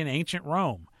 back in ancient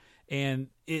Rome, and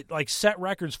it set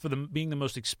records for being the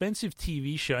most expensive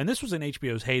TV show. And this was in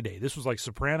HBO's heyday. This was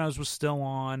Sopranos was still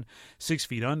on, 6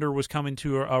 Feet Under was coming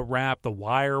to a wrap, The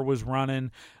Wire was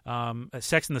running,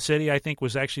 Sex and the City, I think,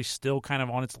 was actually still kind of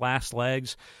on its last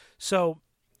legs. So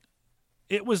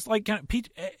it was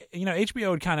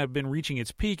HBO had kind of been reaching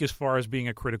its peak as far as being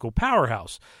a critical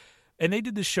powerhouse. And they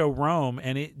did this show Rome,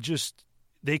 and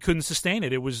they couldn't sustain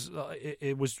it. It was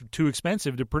too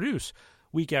expensive to produce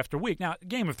week after week. Now,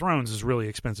 Game of Thrones is really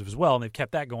expensive as well, and they've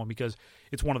kept that going because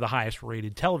it's one of the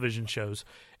highest-rated television shows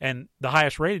and the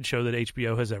highest-rated show that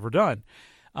HBO has ever done.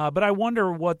 But I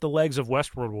wonder what the legs of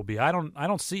Westworld will be. I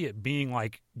don't see it being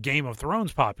like Game of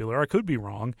Thrones popular. I could be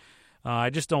wrong. I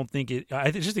just don't think it.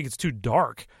 I just think it's too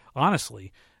dark,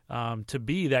 honestly, to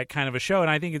be that kind of a show. And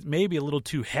I think it's maybe a little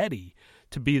too heady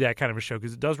to be that kind of a show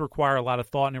because it does require a lot of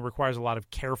thought and it requires a lot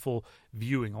of careful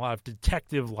viewing, a lot of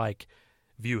detective-like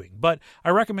viewing. But I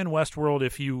recommend Westworld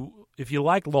if you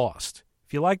like Lost,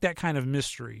 if you like that kind of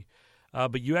mystery,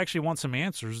 but you actually want some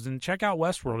answers, then check out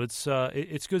Westworld.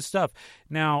 It's good stuff.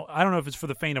 Now, I don't know if it's for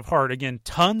the faint of heart. Again,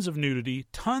 tons of nudity,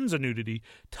 tons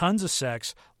of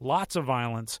sex, lots of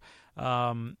violence.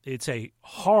 It's a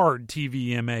hard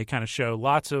TVMA kind of show,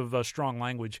 lots of strong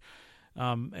language.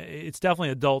 It's definitely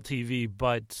adult TV,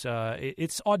 but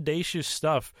it's audacious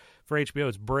stuff for HBO.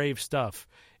 It's brave stuff.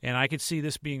 And I could see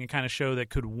this being a kind of show that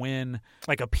could win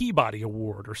like a Peabody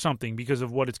Award or something because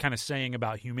of what it's kind of saying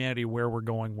about humanity, where we're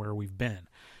going, where we've been.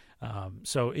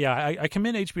 I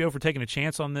commend HBO for taking a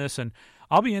chance on this, and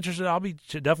I'll be interested. I'll be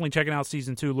definitely checking out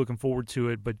season 2, looking forward to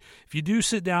it. But if you do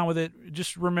sit down with it,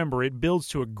 just remember it builds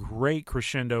to a great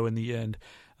crescendo in the end.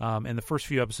 And the first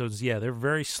few episodes, they're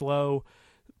very slow,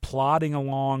 plodding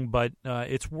along, but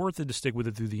it's worth it to stick with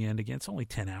it through the end. Again, it's only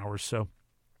 10 hours, so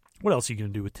what else are you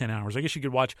going to do with 10 hours? I guess you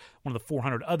could watch one of the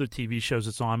 400 other TV shows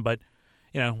it's on, but,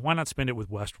 why not spend it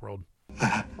with Westworld?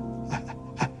 I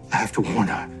have to warn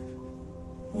her.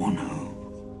 Warn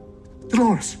who?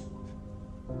 Dolores.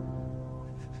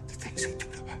 The things you do to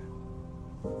her.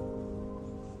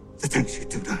 The things you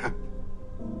do to her.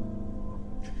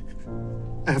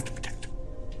 I have to protect her.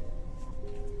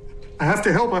 I have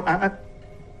to help her.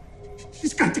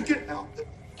 She's got to get help.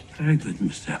 Very good,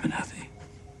 Mr. Abernathy.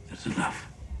 That's enough.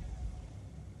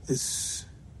 This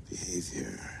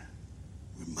behavior,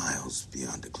 we're miles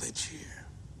beyond a glitch here.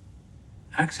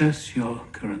 Access your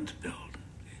current build,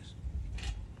 please.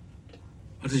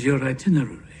 What is your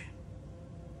itinerary?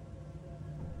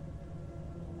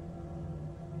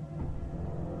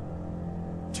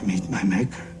 To meet my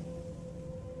maker.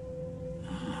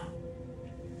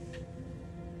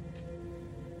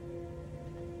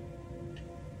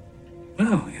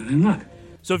 Well, you're in luck.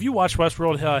 So if you watch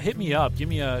Westworld, hit me up.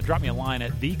 Drop me a line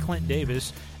at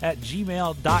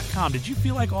theclintdavis@gmail.com. Did you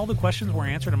feel like all the questions were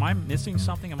answered? Am I missing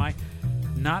something? Am I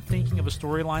not thinking of a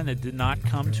storyline that did not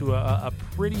come to a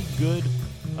pretty good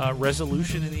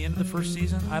resolution in the end of the first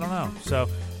season? I don't know. So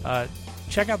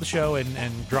check out the show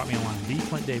and drop me a line,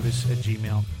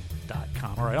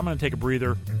 theclintdavis@gmail.com. All right, I'm going to take a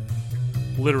breather.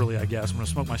 Literally, I guess. I'm going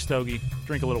to smoke my stogie,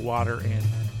 drink a little water, and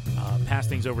pass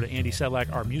things over to Andy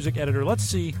Sedlak, our music editor. Let's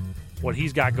see what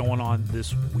he's got going on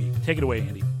this week. Take it away,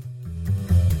 Andy.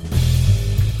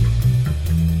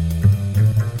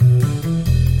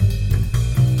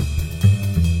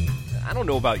 I don't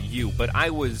know about you, but I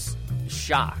was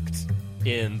shocked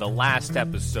in the last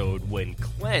episode when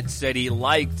Clint said he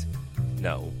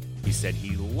said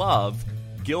he loved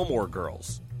Gilmore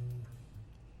Girls.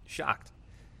 Shocked.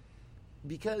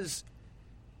 Because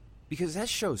that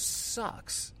show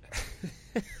sucks.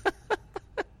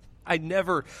 I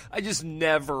just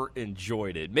never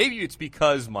enjoyed it. Maybe it's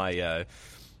because my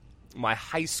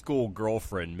high school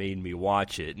girlfriend made me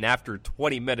watch it, and after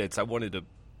 20 minutes, I wanted to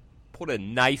put a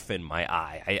knife in my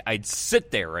eye. I'd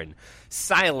sit there and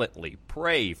silently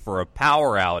pray for a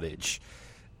power outage.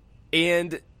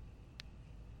 And,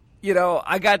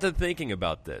 I got to thinking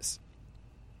about this.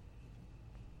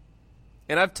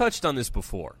 And I've touched on this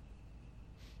before.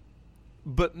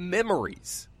 But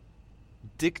memories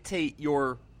dictate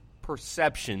your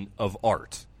perception of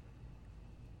art.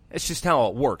 It's just how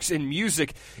it works. In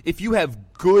music, if you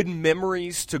have good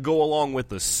memories to go along with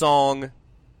the song,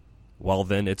 well,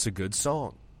 then it's a good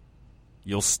song.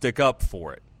 You'll stick up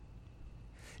for it.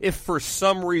 If for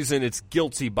some reason it's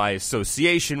guilty by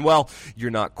association, well, you're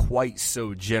not quite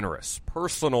so generous.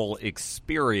 Personal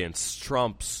experience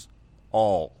trumps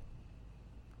all.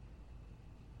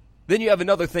 Then you have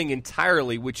another thing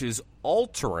entirely, which is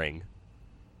altering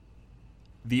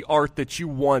the art that you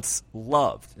once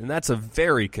loved. And that's a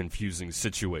very confusing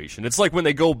situation. It's like when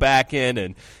they go back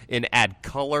in and add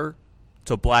color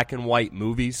to black and white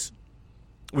movies,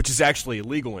 which is actually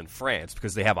illegal in France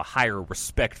because they have a higher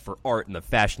respect for art and the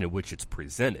fashion in which it's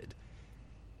presented.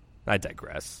 I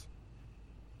digress.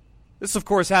 This, of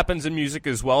course, happens in music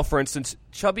as well. For instance,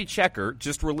 Chubby Checker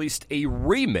just released a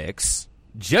remix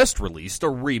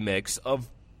of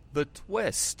The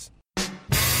Twist.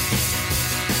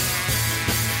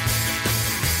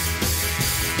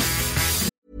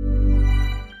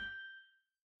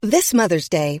 This Mother's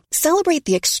Day, celebrate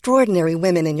the extraordinary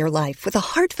women in your life with a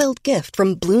heartfelt gift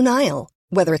from Blue Nile.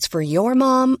 Whether it's for your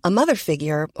mom, a mother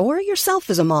figure, or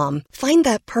yourself as a mom, find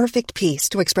that perfect piece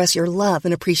to express your love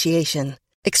and appreciation.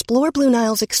 Explore Blue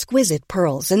Nile's exquisite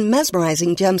pearls and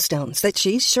mesmerizing gemstones that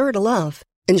she's sure to love.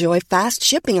 Enjoy fast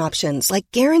shipping options like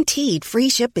guaranteed free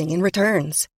shipping and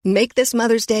returns. Make this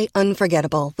Mother's Day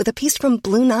unforgettable with a piece from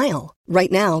Blue Nile.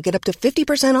 Right now, get up to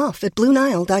 50% off at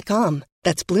BlueNile.com.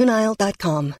 That's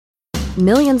BlueNile.com.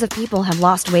 Millions of people have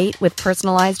lost weight with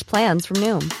personalized plans from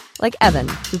Noom. Like Evan,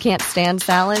 who can't stand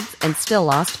salads and still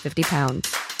lost 50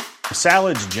 pounds.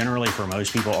 Salads generally for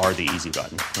most people are the easy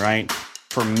button, right?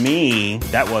 For me,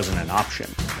 that wasn't an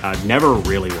option. I never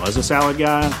really was a salad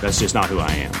guy. That's just not who I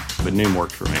am. But Noom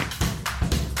worked for me.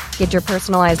 Get your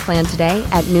personalized plan today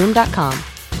at Noom.com.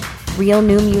 Real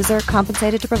Noom user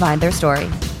compensated to provide their story.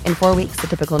 In 4 weeks, the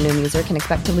typical Noom user can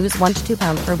expect to lose 1 to 2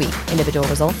 pounds per week. Individual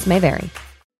results may vary.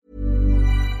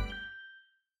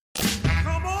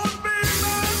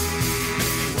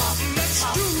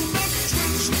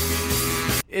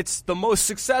 It's the most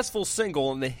successful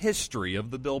single in the history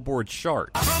of the Billboard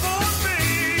chart.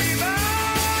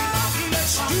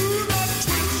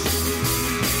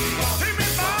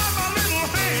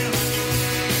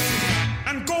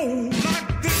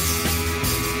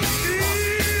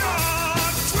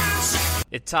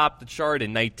 It topped the chart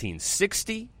in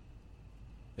 1960,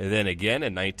 and then again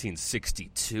in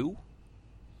 1962.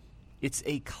 It's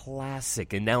a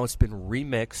classic, and now it's been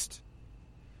remixed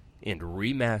and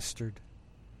remastered.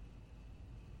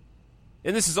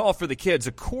 And this is all for the kids.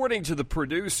 According to the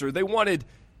producer, they wanted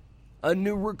a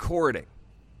new recording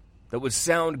that would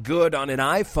sound good on an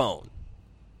iPhone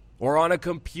or on a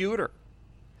computer.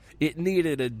 It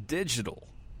needed a digital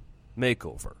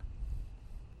makeover.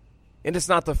 And it's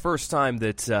not the first time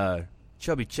that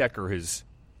Chubby Checker has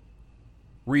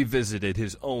revisited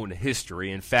his own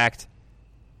history. In fact,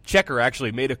 Checker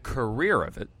actually made a career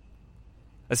of it.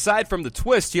 Aside from The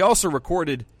Twist, he also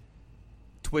recorded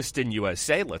Twistin'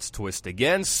 USA, Let's Twist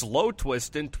Again, Slow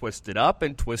Twistin', Twisted Up,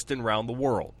 and Twistin' Round the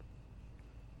World.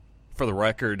 For the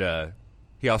record,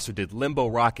 he also did Limbo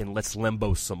Rock and Let's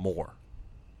Limbo Some More.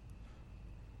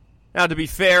 Now, to be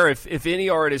fair, if any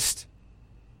artist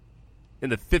in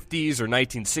the 50s or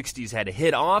 1960s had a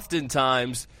hit,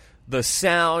 oftentimes the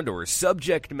sound or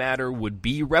subject matter would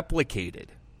be replicated.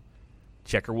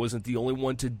 Checker wasn't the only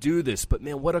one to do this, but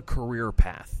man, what a career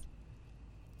path.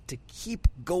 To keep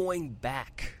going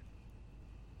back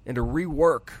and to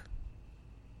rework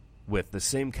with the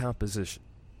same composition.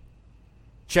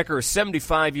 Checker is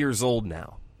 75 years old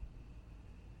now.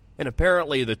 And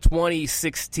apparently the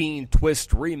 2016 Twist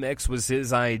remix was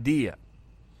his idea.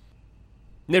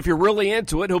 And if you're really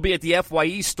into it, he'll be at the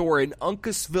FYE store in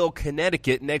Uncasville,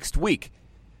 Connecticut next week.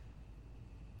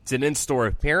 It's an in-store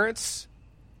appearance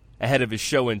ahead of his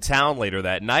show in town later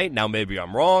that night. Now, maybe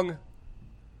I'm wrong,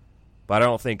 but I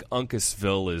don't think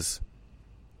Uncasville is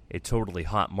a totally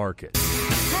hot market.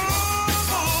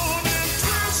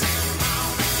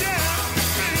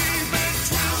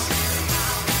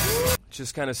 It's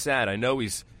just kind of sad. I know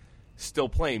he's still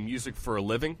playing music for a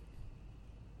living,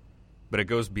 but it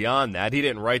goes beyond that. He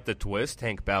didn't write The Twist.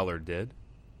 Hank Ballard did.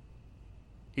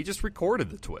 He just recorded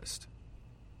The Twist.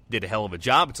 Did a hell of a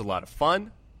job. It's a lot of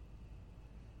fun.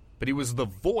 But he was the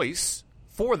voice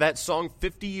for that song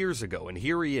 50 years ago, and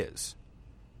here he is.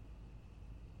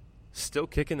 Still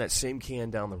kicking that same can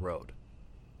down the road.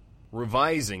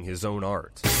 Revising his own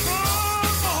art.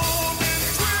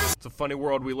 It's a funny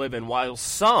world we live in. While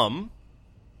some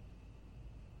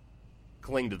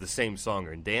cling to the same song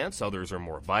and dance, others are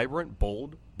more vibrant,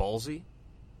 bold, ballsy.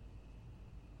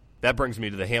 That brings me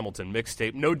to the Hamilton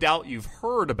mixtape. No doubt you've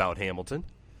heard about Hamilton.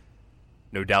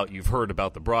 No doubt you've heard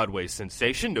about the Broadway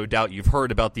sensation. No doubt you've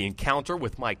heard about the encounter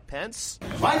with Mike Pence.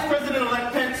 Vice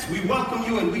President-elect Pence, we welcome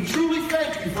you and we truly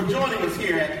thank you for joining us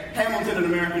here at Hamilton and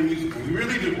American Musical. We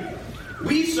really do.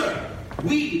 We, sir,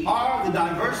 we are the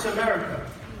diverse America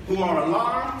who are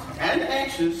alarmed and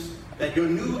anxious that your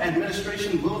new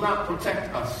administration will not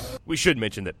protect us. We should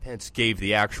mention that Pence gave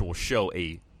the actual show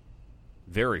a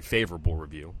very favorable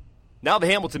review. Now the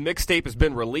Hamilton mixtape has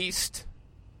been released,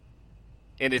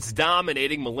 and it's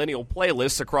dominating millennial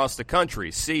playlists across the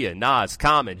country. Sia, Nas,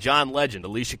 Common, John Legend,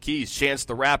 Alicia Keys, Chance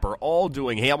the Rapper, all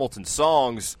doing Hamilton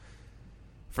songs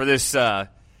for this, I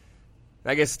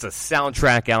guess it's a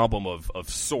soundtrack album of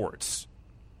sorts.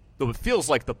 Though it feels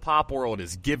like the pop world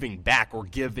is giving back or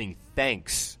giving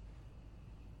thanks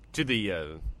to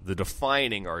the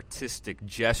defining artistic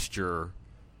gesture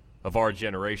of our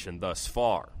generation thus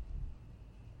far.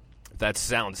 If that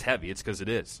sounds heavy, it's because it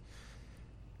is.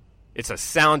 It's a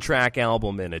soundtrack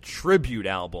album and a tribute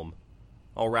album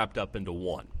all wrapped up into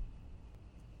one.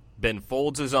 Ben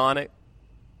Folds is on it.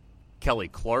 Kelly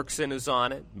Clarkson is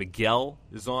on it. Miguel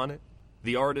is on it.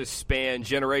 The artists span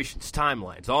generations,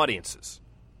 timelines, audiences.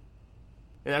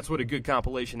 And that's what a good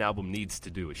compilation album needs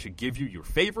to do. It should give you your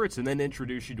favorites and then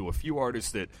introduce you to a few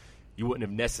artists that you wouldn't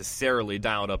have necessarily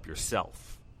dialed up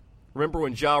yourself. Remember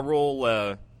when Ja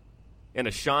Rule and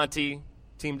Ashanti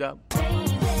teamed up?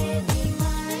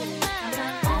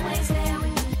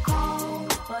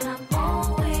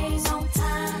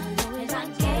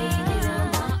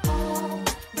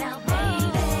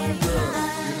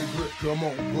 Come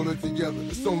on, pull it together.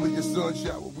 It's only a sun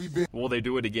shower. Well, they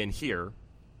do it again here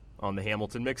on the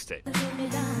Hamilton mixtape.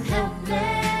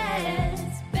 Helpless,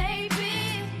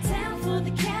 baby, down for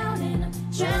the count and I'm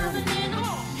drowning in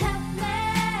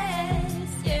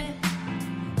helpless, yeah.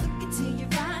 Look into your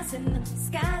eyes and the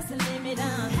sky's the limit.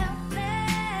 I'm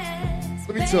helpless.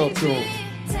 Let me talk to him.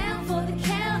 Down for the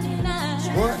count and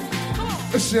I'm what?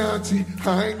 Ashanti,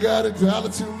 I ain't got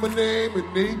 $1 to my name.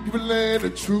 An equal land, a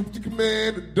troop to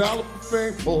command, $1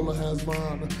 for fame. All I has my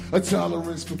honor, a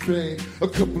tolerance for pain. A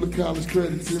couple of college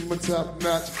credits in my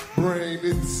top-notch brain.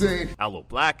 Insane. Aloe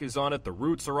Black is on it. The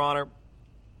Roots are on it.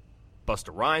 Busta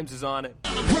Rhymes is on it.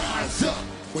 Rise up.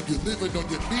 When you're living on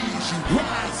your knees, you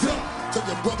rise up. Tell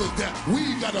your brothers that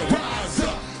we gotta rise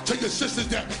up. Tell your sisters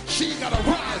that she gotta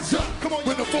rise up. Come on,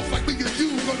 when the folks like me and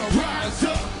you gonna rise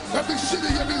up. Every city,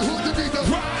 every hood, you need to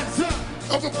rise up.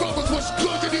 Other brothers, what's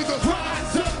good, you need to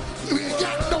rise up. You ain't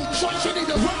got no choice, you need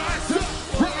to rise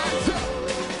up. Rise up.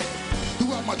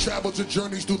 Throughout my travels and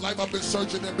journeys through life, I've been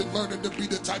searching and been learning to be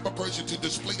the type of person to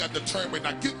display I'm determined.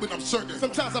 I get what I'm certain.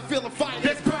 Sometimes I feel a fire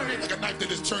that's burning. Like a knife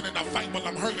that is turning, I fight while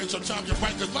I'm hurting. Sometimes you're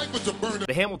right, because life is a burden.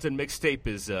 The Hamilton mixtape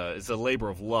is a labor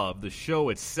of love. The show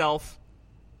itself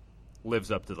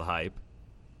lives up to the hype.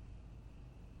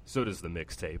 So does the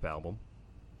mixtape album.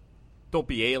 Don't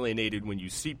be alienated when you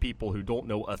see people who don't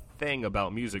know a thing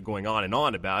about music going on and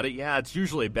on about it. Yeah, it's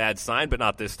usually a bad sign, but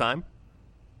not this time.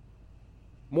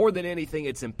 More than anything,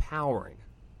 it's empowering.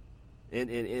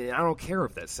 And I don't care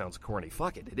if that sounds corny.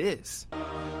 Fuck it, it is. Hey,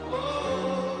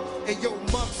 yo,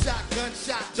 mug shot,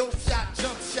 gunshot, dope shot,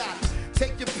 jump shot.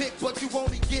 Take your pick, but you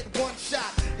only get one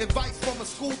shot. Advice from a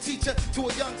school teacher to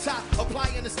a young top.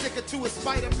 Applying a sticker to a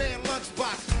Spider-Man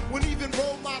lunchbox. When even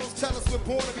role models tell us we're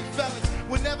born to be felons.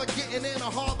 We're never getting in a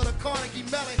Harvard or Carnegie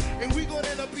Mellon. And we gonna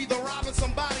end up either robbing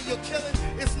somebody or killing.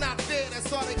 It's not fair,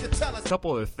 that's all they can tell us. A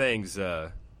couple of things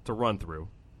to run through.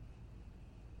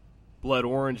 Blood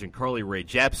Orange and Carly Rae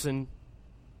Jepsen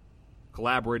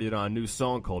collaborated on a new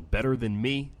song called Better Than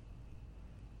Me.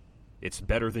 It's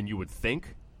better than you would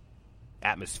think.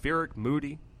 Atmospheric,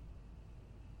 moody.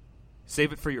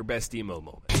 Save it for your best emo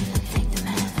moment.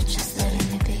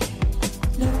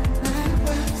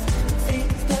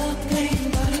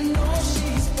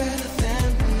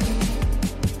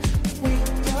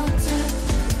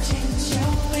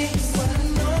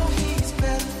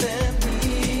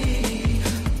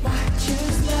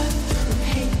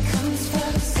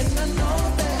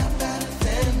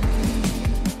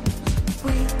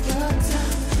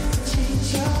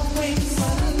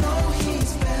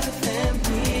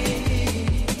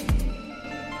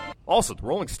 Also, the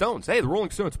Rolling Stones. Hey, the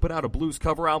Rolling Stones put out a blues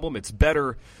cover album. It's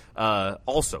better.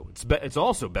 It's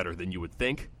also better than you would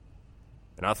think.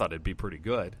 And I thought it'd be pretty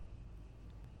good.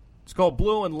 It's called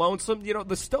Blue and Lonesome. You know,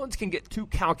 the Stones can get too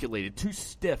calculated, too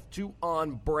stiff, too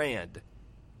on brand.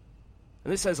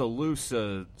 And this has a loose,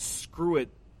 screw-it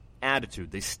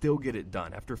attitude. They still get it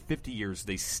done. After 50 years,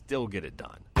 they still get it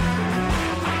done. Hey,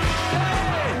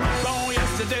 born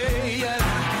yesterday,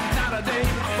 not a day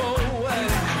before.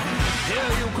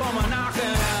 Here you come a knocking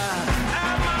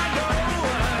at my door.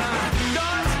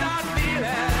 Don't stop feeling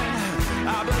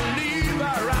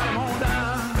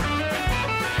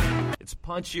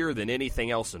punchier than anything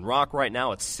else in rock right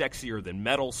now. It's sexier than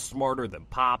metal, smarter than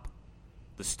pop.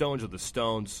 The Stones are the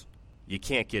Stones. You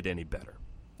can't get any better.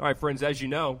 All right, friends, as you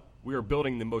know, we are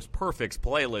building the most perfect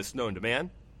playlist known to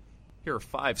man. Here are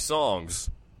 5 songs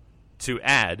to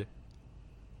add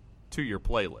to your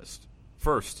playlist.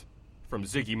 First, from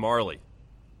Ziggy Marley,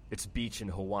 it's Beach in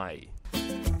Hawaii.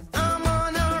 I'm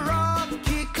on a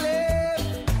rocky cliff.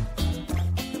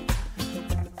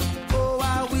 Oh,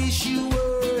 I wish you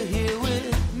were here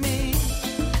with me.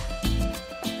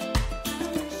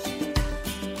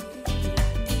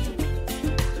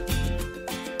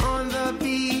 On the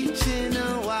beach in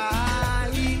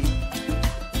Hawaii.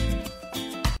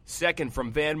 Second,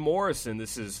 from Van Morrison,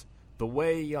 this is The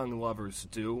Way Young Lovers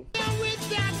Do.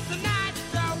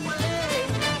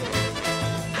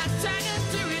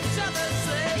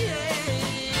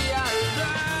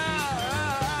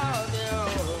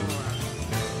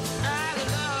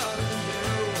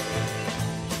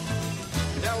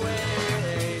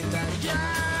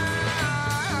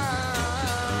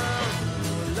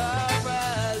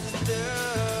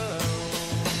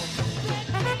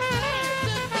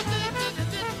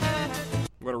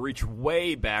 We're going to reach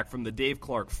way back from the Dave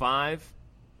Clark 5.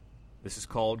 This is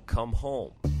called Come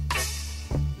Home.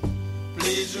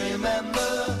 Please remember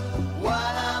while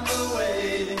I'm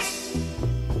away,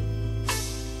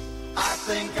 I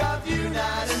think of you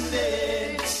night and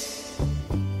day,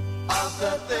 of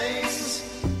the things,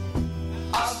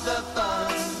 of the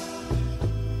fun,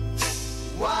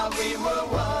 while we were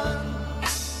one.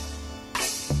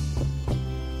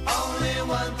 Only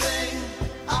one thing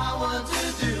I want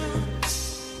to do.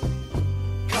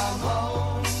 Come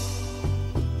home,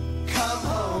 come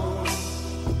home.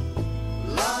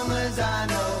 Long as I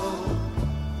know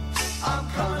I'm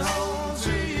coming home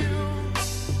to you.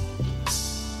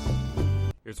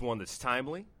 Here's one that's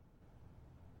timely.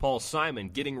 Paul Simon,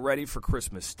 Getting Ready for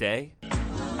Christmas Day.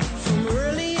 From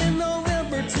early in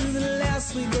November to the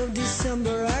last week of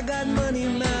December, I got money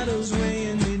matters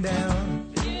weighing me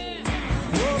down.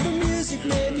 Well, the music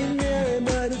made me merry,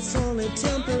 but it's only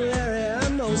temporary. I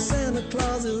know Santa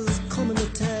Claus is coming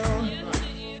to town.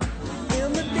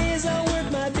 In the days I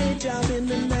work my day job, in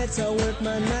the nights I work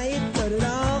my night, but it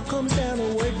all comes down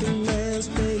to working man's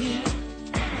pay.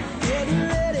 Getting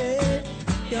ready,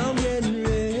 yeah, I'm getting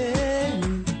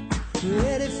ready,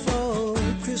 ready for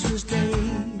Christmas Day.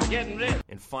 Getting ready.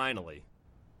 And finally,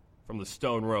 from the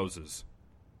Stone Roses,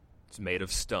 it's Made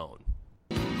of Stone.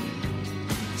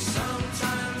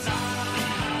 Sometimes I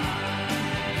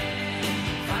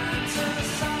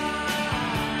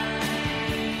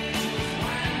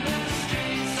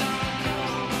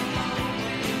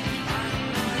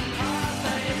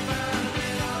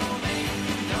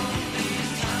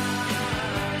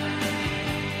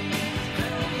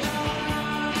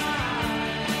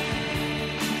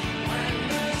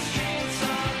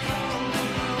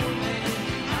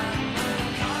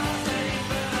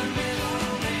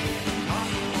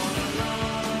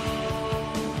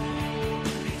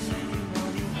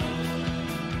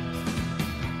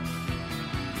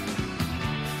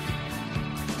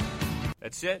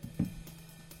That's it.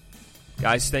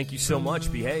 Guys, thank you so much.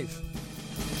 Behave.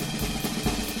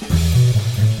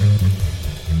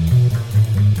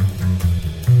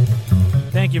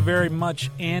 Thank you very much,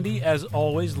 Andy. As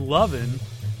always, loving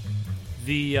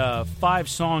the 5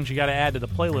 songs you got to add to the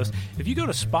playlist. If you go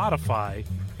to Spotify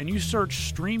and you search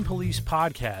Stream Police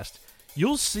Podcast,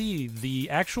 you'll see the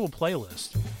actual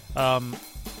playlist.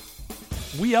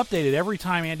 We update it every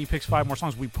time Andy picks 5 more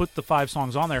songs. We put the 5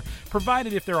 songs on there,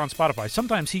 provided if they're on Spotify.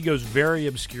 Sometimes he goes very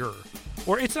obscure.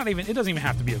 Or it doesn't even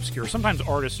have to be obscure. Sometimes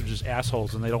artists are just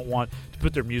assholes and they don't want to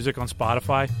put their music on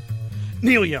Spotify.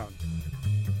 Neil Young.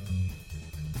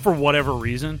 For whatever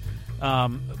reason.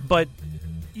 But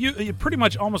you pretty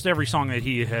much almost every song that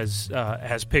he has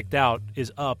picked out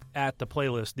is up at the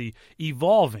playlist. The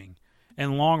evolving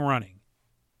and long-running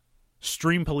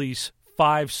Stream Police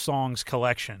 5 songs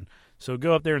collection. So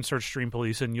go up there and search Stream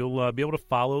Police, and you'll be able to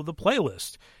follow the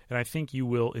playlist. And I think you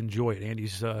will enjoy it.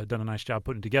 Andy's done a nice job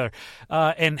putting it together.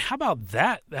 And how about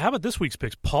that? How about this week's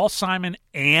picks? Paul Simon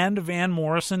and Van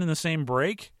Morrison in the same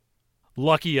break?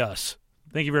 Lucky us.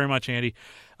 Thank you very much, Andy.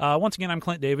 Once again, I'm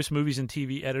Clint Davis, movies and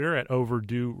TV editor at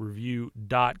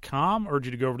OverdueReview.com. Urge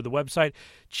you to go over to the website,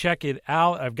 check it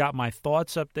out. I've got my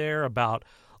thoughts up there about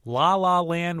La La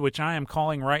Land, which I am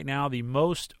calling right now the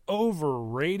most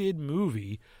overrated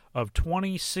movie of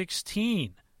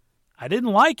 2016. I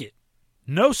didn't like it.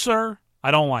 No, sir, I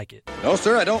don't like it. No,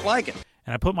 sir, I don't like it.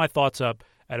 And I put my thoughts up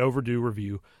at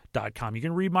OverdueReview.com. You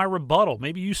can read my rebuttal.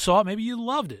 Maybe you saw it. Maybe you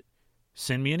loved it.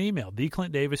 send me an email,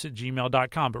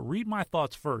 theclintdavis@gmail.com. But read my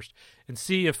thoughts first and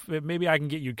see if maybe I can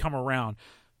get you to come around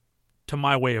to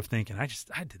my way of thinking. I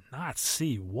did not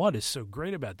see what is so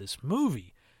great about this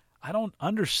movie. I don't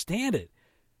understand it.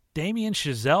 Damien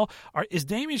Chazelle. Is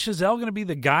Damien Chazelle going to be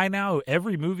the guy now who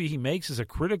every movie he makes is a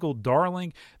critical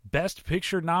darling, Best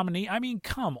Picture nominee? I mean,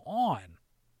 come on.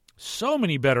 So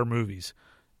many better movies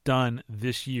done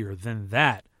this year than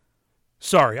that.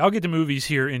 Sorry, I'll get to movies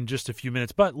here in just a few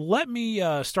minutes, but let me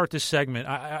start this segment.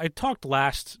 I talked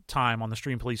last time on the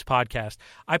Stream Police podcast.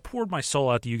 I poured my soul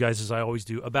out to you guys, as I always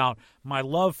do, about my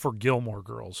love for Gilmore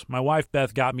Girls. My wife,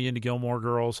 Beth, got me into Gilmore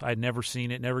Girls. I'd never seen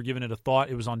it, never given it a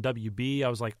thought. It was on WB. I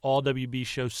was like, all WB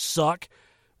shows suck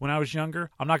when I was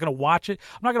younger. I'm not going to watch it.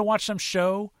 I'm not going to watch some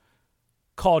show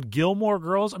called Gilmore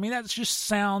Girls. I mean, that just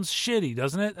sounds shitty,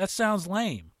 doesn't it? That sounds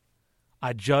lame.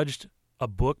 I judged a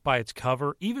book by its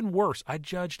cover. Even worse, I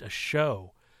judged a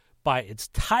show by its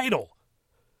title.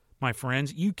 My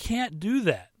friends, you can't do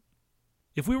that.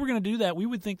 If we were going to do that, we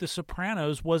would think The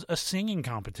Sopranos was a singing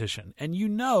competition. And you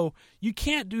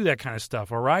can't do that kind of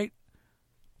stuff, all right?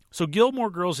 So Gilmore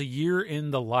Girls, A Year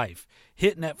in the Life,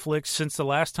 hit Netflix since the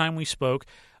last time we spoke.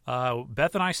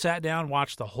 Beth and I sat down,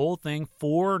 watched the whole thing,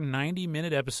 4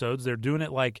 90-minute episodes. They're doing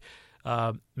it like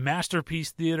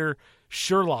Masterpiece Theater,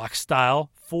 Sherlock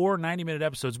style, 4 90-minute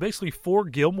episodes, basically 4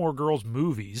 Gilmore Girls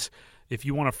movies, if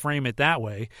you want to frame it that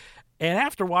way. And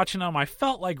after watching them, I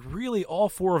felt like really all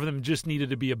 4 of them just needed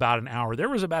to be about an hour. There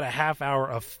was about a half hour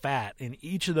of fat in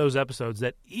each of those episodes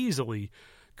that easily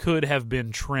could have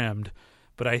been trimmed.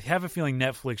 But I have a feeling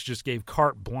Netflix just gave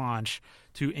carte blanche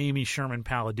to Amy Sherman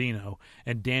Palladino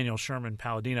and Daniel Sherman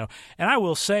Palladino. And I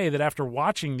will say that after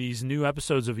watching these new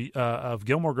episodes of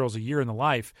Gilmore Girls, A Year in the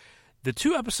Life, the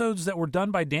 2 episodes that were done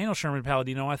by Daniel Sherman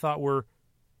Palladino I thought were,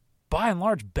 by and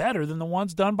large, better than the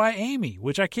ones done by Amy,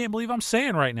 which I can't believe I'm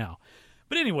saying right now.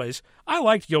 But anyways, I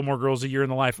liked Gilmore Girls, A Year in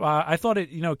the Life. I thought it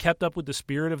kept up with the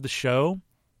spirit of the show.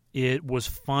 It was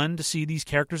fun to see these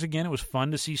characters again. It was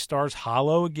fun to see Stars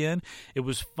Hollow again. It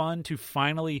was fun to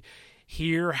finally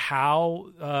hear how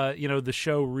the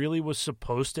show really was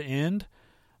supposed to end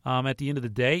at the end of the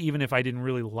day, even if I didn't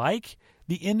really like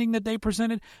the ending that they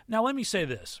presented. Now, let me say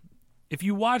this. If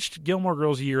you watched Gilmore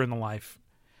Girls, A Year in the Life,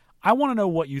 I want to know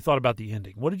what you thought about the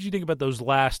ending. What did you think about those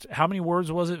last, how many words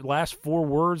was it? Last 4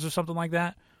 words or something like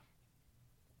that?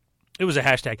 It was a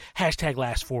hashtag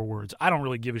last 4 words. I don't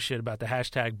really give a shit about the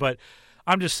hashtag, but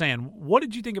I'm just saying, what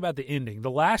did you think about the ending?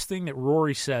 The last thing that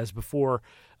Rory says before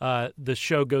the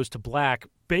show goes to black,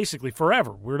 basically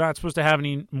forever. We're not supposed to have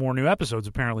any more new episodes,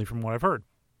 apparently, from what I've heard.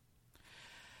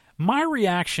 My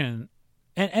reaction,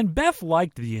 and Beth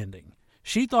liked the ending.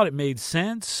 She thought it made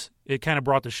sense. It kind of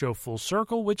brought the show full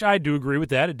circle, which I do agree with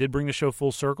that. It did bring the show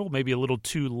full circle, maybe a little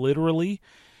too literally.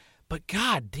 But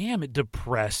god damn, it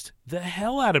depressed the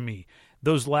hell out of me,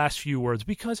 those last few words,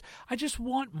 because I just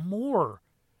want more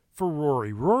for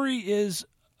Rory. Rory is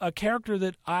a character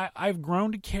that I've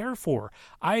grown to care for.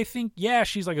 I think, yeah,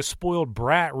 she's like a spoiled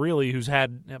brat, really, who's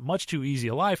had much too easy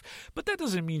a life, but that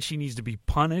doesn't mean she needs to be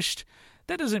punished.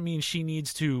 That doesn't mean she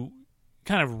needs to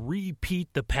kind of repeat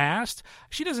the past.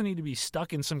 She doesn't need to be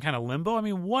stuck in some kind of limbo. I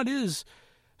mean, what is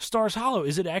Stars Hollow?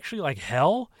 Is it actually like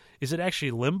hell? Is it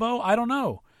actually limbo? I don't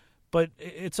know. But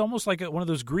it's almost like one of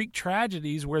those Greek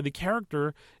tragedies where the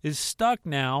character is stuck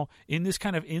now in this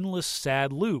kind of endless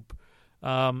sad loop.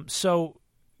 So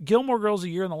Gilmore Girls, A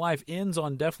Year in the Life ends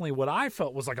on definitely what I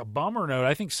felt was like a bummer note.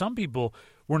 I think some people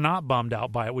were not bummed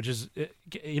out by it, which is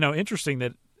interesting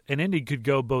that an ending could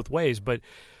go both ways. But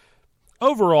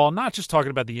overall, not just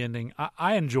talking about the ending,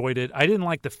 I enjoyed it. I didn't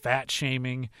like the fat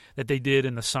shaming that they did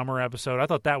in the summer episode. I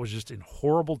thought that was just in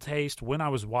horrible taste. When I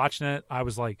was watching it, I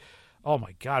was like, oh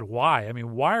my God, why? I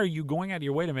mean, why are you going out of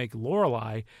your way to make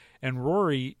Lorelai and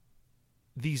Rory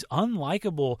these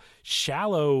unlikable,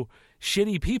 shallow,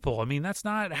 shitty people? I mean, that's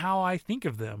not how I think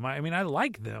of them. I mean, I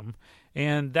like them,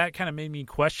 and that kind of made me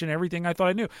question everything I thought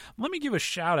I knew. Let me give a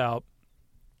shout out.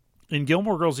 In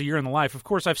Gilmore Girls, A Year in the Life, of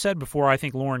course, I've said before, I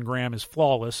think Lauren Graham is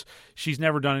flawless. She's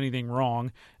never done anything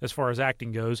wrong as far as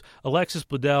acting goes. Alexis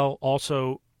Bledel,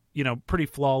 also, pretty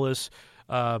flawless.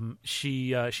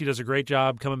 She does a great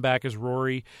job coming back as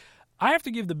Rory. I have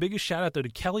to give the biggest shout out, though, to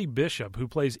Kelly Bishop, who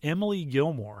plays Emily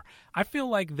Gilmore. I feel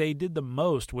like they did the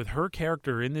most with her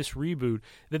character in this reboot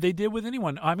that they did with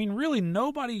anyone. I mean, really,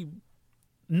 none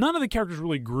of the characters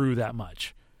really grew that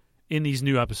much in these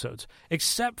new episodes,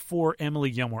 except for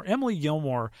Emily Gilmore. Emily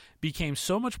Gilmore became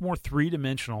so much more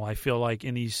three-dimensional, I feel like,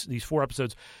 in these 4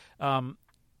 episodes.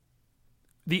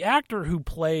 The actor who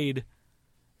played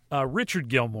Richard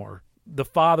Gilmore, the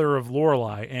father of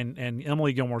Lorelai and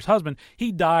Emily Gilmore's husband,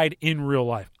 he died in real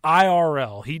life.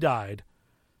 IRL, he died,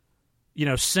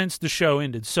 since the show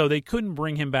ended. So they couldn't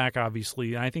bring him back,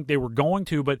 obviously. And I think they were going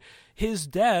to, but his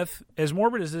death, as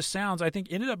morbid as this sounds, I think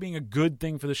ended up being a good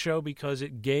thing for the show because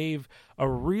it gave a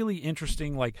really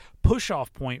interesting,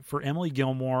 push-off point for Emily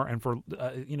Gilmore and for,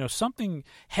 something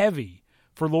heavy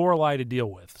for Lorelai to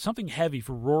deal with, something heavy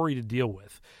for Rory to deal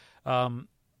with.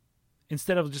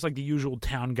 Instead of just the usual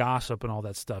town gossip and all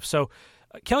that stuff. So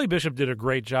Kelly Bishop did a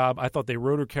great job. I thought they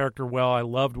wrote her character well. I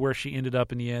loved where she ended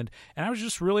up in the end. And I was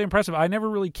just really impressive. I never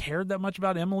really cared that much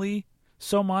about Emily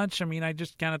so much. I mean, I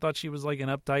just kind of thought she was an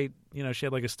uptight, she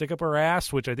had a stick up her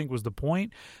ass, which I think was the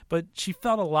point. But she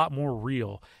felt a lot more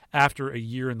real after a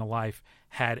year in the life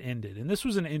had ended. And this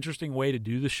was an interesting way to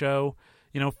do the show.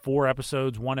 4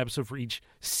 episodes, 1 episode for each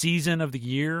season of the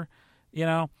year,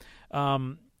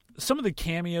 Some of the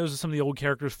cameos of some of the old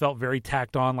characters felt very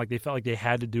tacked on, they felt like they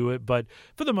had to do it. But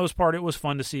for the most part, it was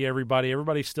fun to see everybody.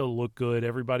 Everybody still looked good.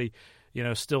 Everybody,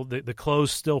 still the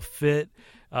clothes still fit.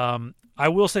 I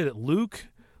will say that Luke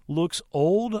looks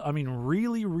old. I mean,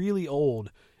 really, really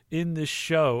old in this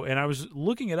show. And I was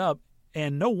looking it up,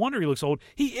 and no wonder he looks old.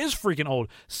 He is freaking old.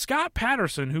 Scott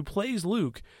Patterson, who plays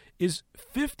Luke, is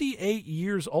 58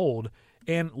 years old.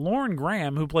 And Lauren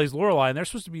Graham, who plays Lorelai, and they're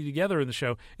supposed to be together in the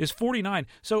show, is 49.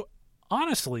 So,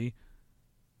 honestly,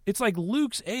 it's like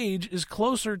Luke's age is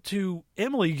closer to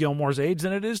Emily Gilmore's age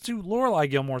than it is to Lorelai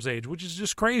Gilmore's age, which is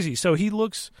just crazy. So he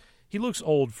looks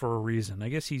old for a reason. I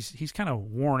guess he's kind of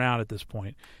worn out at this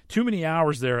point. Too many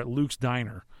hours there at Luke's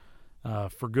Diner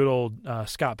for good old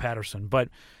Scott Patterson. But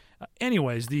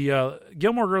anyways, the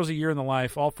Gilmore Girls: A Year in the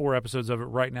Life, all 4 episodes of it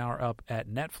right now are up at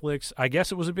Netflix. I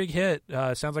guess it was a big hit.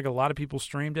 It sounds like a lot of people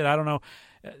streamed it. I don't know.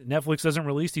 Netflix doesn't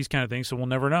release these kind of things, so we'll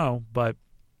never know. But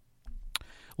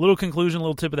little conclusion,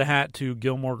 little tip of the hat to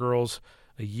Gilmore Girls: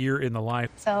 A Year in the Life.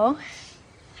 So,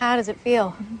 how does it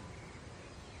feel?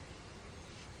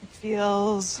 It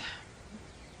feels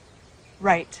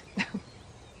right.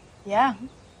 Yeah.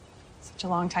 Such a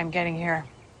long time getting here.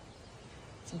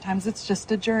 Sometimes it's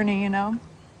just a journey,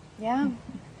 Yeah,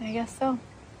 I guess so.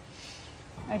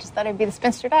 I just thought I'd be the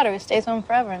spinster daughter who stays home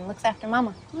forever and looks after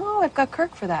Mama. Oh, I've got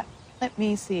Kirk for that. Let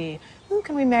me see. Who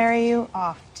can we marry you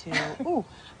off to? Ooh,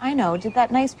 I know. Did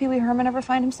that nice Pee Wee Herman ever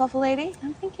find himself a lady?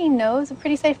 I'm thinking no. It's a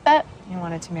pretty safe bet. You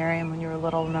wanted to marry him when you were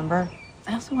little, remember?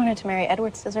 I also wanted to marry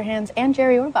Edward Scissorhands and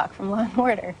Jerry Orbach from Law &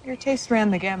 Order. Your taste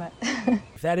ran the gamut.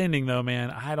 That ending, though, man,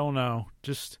 I don't know.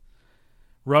 Just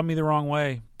rubbed me the wrong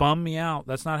way. Bummed me out.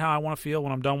 That's not how I want to feel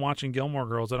when I'm done watching Gilmore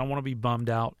Girls. I don't want to be bummed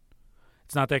out.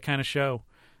 It's not that kind of show.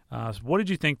 So what did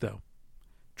you think, though?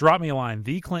 Drop me a line,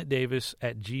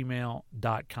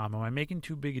 theclintdavis@gmail.com. Am I making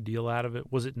too big a deal out of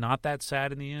it? Was it not that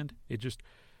sad in the end? It just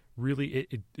really,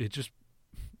 it just,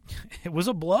 it was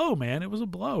a blow, man. It was a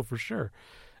blow for sure.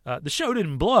 The show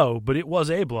didn't blow, but it was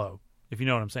a blow, if you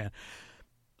know what I'm saying.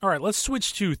 All right, let's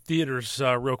switch to theaters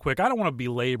real quick. I don't want to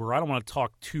belabor. I don't want to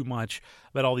talk too much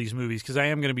about all these movies because I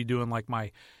am going to be doing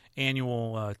my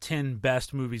annual 10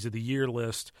 best movies of the year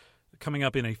list coming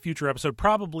up in a future episode.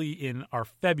 Probably in our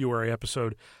February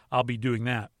episode, I'll be doing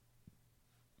that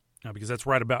because that's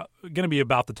going to be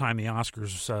about the time the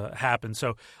Oscars happen.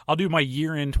 So I'll do my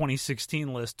year-end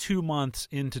 2016 list 2 months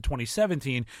into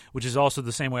 2017, which is also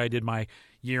the same way I did my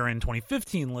year-end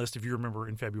 2015 list, if you remember,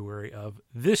 in February of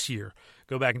this year.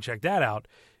 Go back and check that out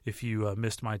if you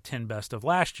missed my 10 best of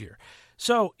last year.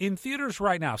 So in theaters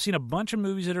right now, I've seen a bunch of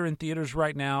movies that are in theaters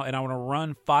right now, and I want to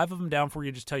run 5 of them down for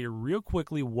you, just tell you real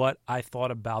quickly what I thought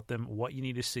about them, what you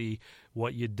need to see,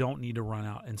 what you don't need to run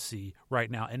out and see right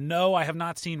now. And no, I have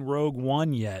not seen Rogue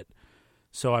One yet,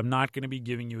 so I'm not going to be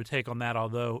giving you a take on that,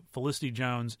 although Felicity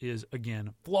Jones is,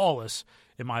 again, flawless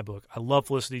in my book. I love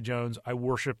Felicity Jones. I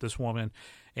worship this woman,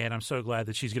 and I'm so glad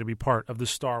that she's going to be part of the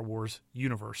Star Wars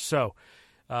universe. So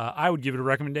I would give it a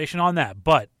recommendation on that,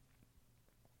 but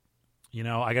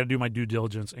I got to do my due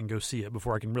diligence and go see it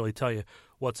before I can really tell you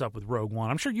what's up with Rogue One.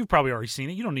 I'm sure you've probably already seen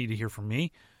it. You don't need to hear from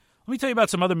me. Let me tell you about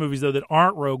some other movies, though, that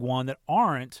aren't Rogue One, that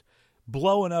aren't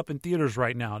blowing up in theaters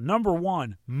right now. Number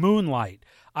 1, Moonlight.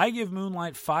 I give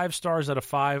Moonlight 5 stars out of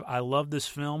 5. I love this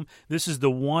film. This is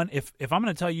the one, if I'm going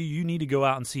to tell you, you need to go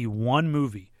out and see one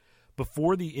movie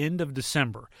before the end of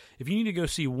December. If you need to go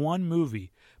see one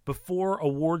movie before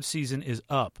award season is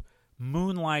up,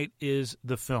 Moonlight is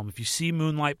the film. If you see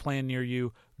Moonlight playing near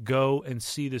you, go and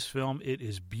see this film. It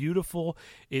is beautiful.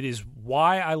 It is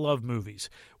why I love movies.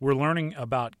 We're learning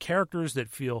about characters that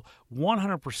feel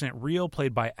 100% real,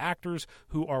 played by actors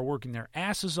who are working their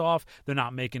asses off. They're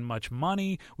not making much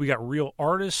money. We got real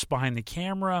artists behind the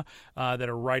camera that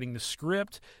are writing the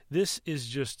script. This is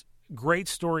just great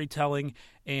storytelling,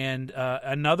 and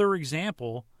another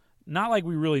example, not like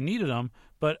we really needed them,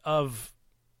 but of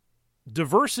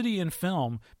diversity in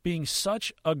film being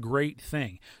such a great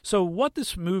thing. So what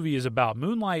this movie is about,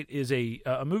 Moonlight is a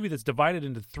movie that's divided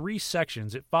into 3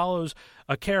 sections. It follows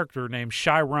a character named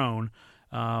Chiron,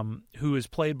 who is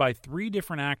played by 3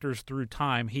 different actors through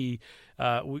time.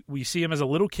 We see him as a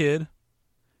little kid,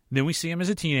 then we see him as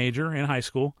a teenager in high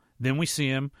school, then we see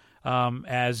him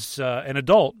as an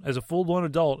adult, as a full-blown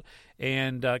adult,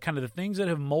 and kind of the things that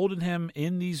have molded him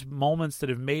in these moments that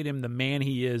have made him the man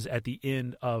he is at the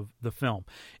end of the film.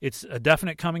 It's a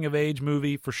definite coming-of-age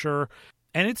movie for sure,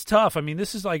 and it's tough. I mean,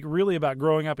 this is like really about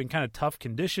growing up in kind of tough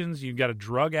conditions. You've got a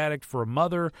drug addict for a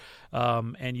mother,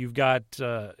 and you've got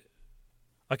a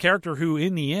character who,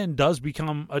 in the end, does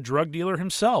become a drug dealer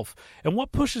himself. And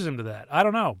what pushes him to that? I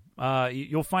don't know.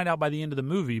 You'll find out by the end of the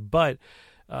movie, but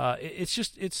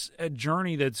it's a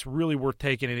journey that's really worth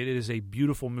taking, and it is a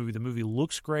beautiful movie. The movie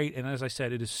looks great, and as I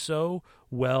said, it is so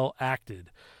well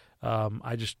acted.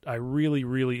 I really,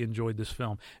 really enjoyed this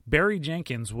film. Barry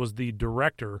Jenkins was the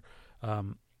director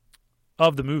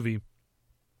of the movie,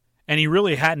 and he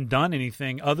really hadn't done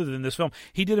anything other than this film.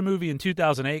 He did a movie in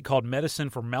 2008 called Medicine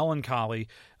for Melancholy.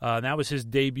 That was his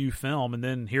debut film, and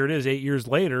then here it is 8 years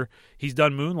later. He's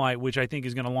done Moonlight, which I think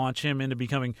is going to launch him into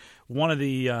becoming one of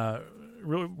the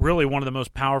really one of the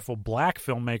most powerful black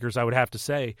filmmakers, I would have to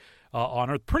say, on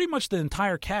earth. Pretty much the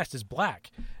entire cast is black,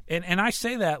 and I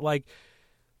say that like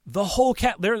the whole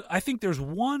cast. I think there's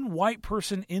one white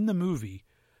person in the movie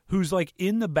who's like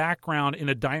in the background in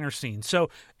a diner scene. So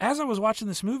as I was watching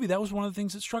this movie, that was one of the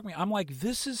things that struck me. I'm like,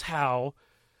 this is how,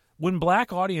 when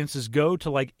black audiences go to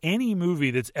like any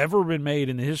movie that's ever been made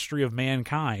in the history of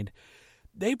mankind,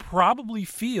 they probably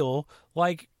feel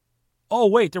like, oh,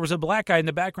 wait, there was a black guy in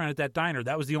the background at that diner.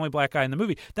 That was the only black guy in the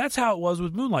movie. That's how it was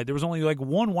with Moonlight. There was only like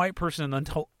one white person in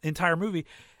the entire movie.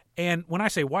 And when I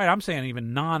say white, I'm saying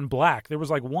even non-black. There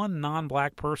was like one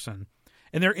non-black person,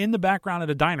 and they're in the background at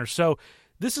a diner. So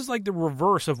this is like the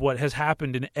reverse of what has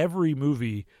happened in every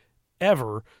movie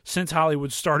ever since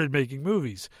Hollywood started making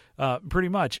movies, pretty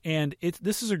much. And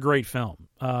this is a great film.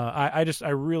 I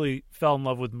really fell in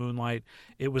love with Moonlight.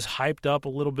 It was hyped up a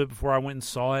little bit before I went and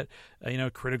saw it.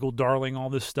 Critical darling,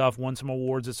 all this stuff, won some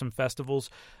awards at some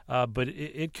festivals. But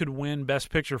it could win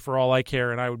Best Picture for all I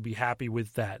care, and I would be happy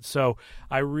with that. So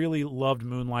I really loved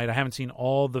Moonlight. I haven't seen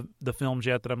all the films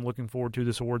yet that I'm looking forward to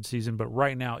this award season, but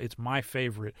right now it's my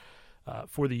favorite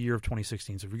for the year of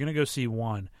 2016. So if you're going to go see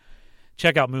one,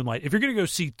 check out Moonlight. If you're going to go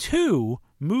see 2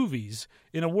 movies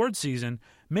in award season,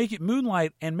 make it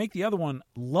Moonlight and make the other one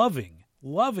Loving.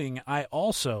 Loving, I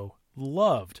also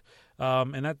loved.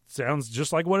 And that sounds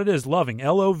just like what it is, Loving,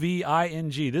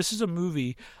 Loving. This is a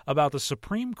movie about the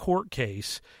Supreme Court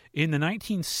case in the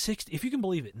 1960s, if you can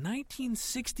believe it,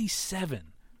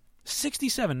 1967.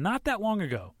 67, not that long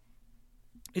ago.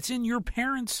 It's in your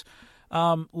parents'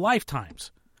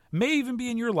 lifetimes. May even be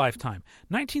in your lifetime.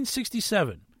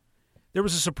 1967. There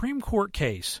was a Supreme Court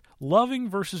case, Loving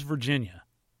versus Virginia,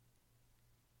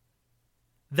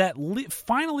 that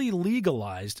finally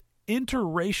legalized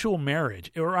interracial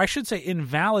marriage, or I should say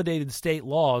invalidated state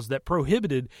laws that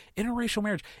prohibited interracial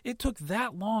marriage. It took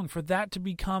that long for that to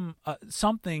become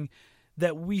something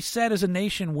that we said as a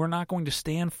nation we're not going to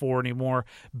stand for anymore,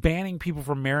 banning people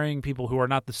from marrying people who are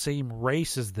not the same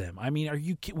race as them. I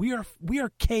mean, we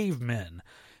are cavemen.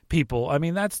 People. I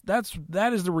mean, that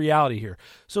is the reality here.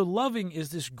 So Loving is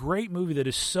this great movie that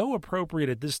is so appropriate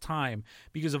at this time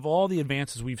because of all the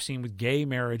advances we've seen with gay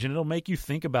marriage, and it'll make you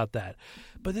think about that.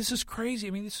 But this is crazy.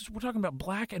 I mean, we're talking about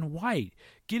black and white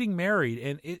getting married,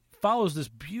 and it follows this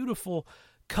beautiful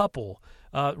couple,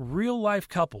 real-life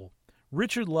couple,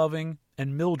 Richard Loving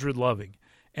and Mildred Loving.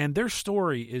 And their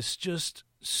story is just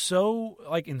so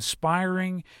like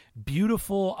inspiring,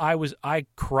 beautiful. I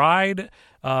cried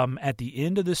at the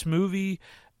end of this movie.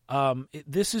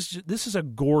 This is a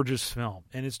gorgeous film,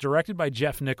 and it's directed by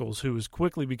Jeff Nichols, who is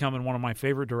quickly becoming one of my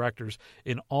favorite directors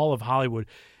in all of Hollywood.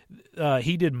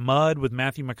 He did Mud with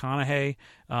Matthew McConaughey.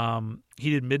 He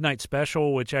did Midnight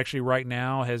Special, which actually right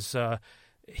now has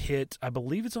hit. I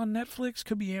believe it's on Netflix,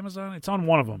 could be Amazon. It's on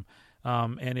one of them,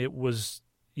 and it was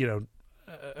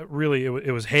really,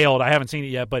 it was hailed. I haven't seen it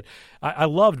yet, but I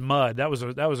loved Mud. That was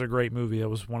a great movie. It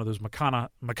was one of those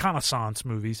McConaissance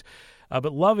movies.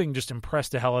 But Loving just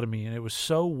impressed the hell out of me, and it was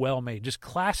so well made. Just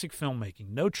classic filmmaking.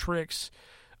 No tricks,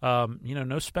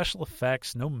 no special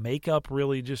effects, no makeup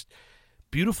really. Just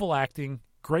beautiful acting,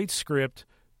 great script,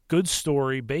 good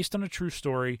story, based on a true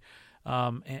story.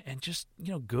 and just,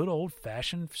 good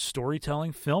old-fashioned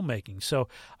storytelling filmmaking. So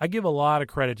I give a lot of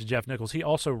credit to Jeff Nichols. He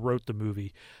also wrote the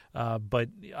movie. But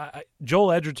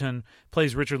Joel Edgerton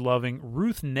plays Richard Loving.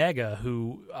 Ruth Negga,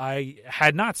 who I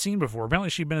had not seen before. Apparently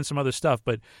she'd been in some other stuff,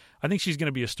 but I think she's going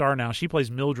to be a star now. She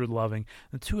plays Mildred Loving.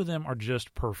 The two of them are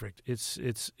just perfect.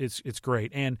 It's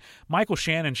great. And Michael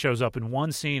Shannon shows up in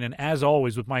one scene, and as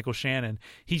always with Michael Shannon,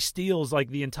 he steals like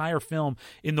the entire film.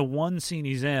 In the one scene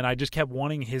he's in, I just kept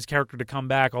wanting his character to come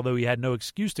back, although he had no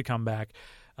excuse to come back.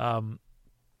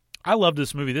 I love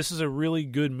this movie. This is a really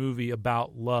good movie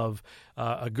about love,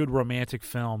 a good romantic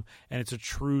film, and it's a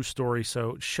true story.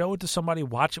 So show it to somebody,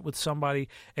 watch it with somebody,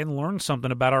 and learn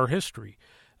something about our history.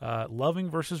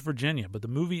 Loving versus Virginia, but the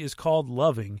movie is called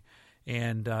Loving.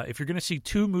 And if you're going to see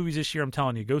two movies this year, I'm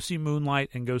telling you, go see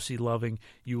Moonlight and go see Loving.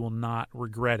 You will not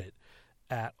regret it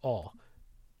at all.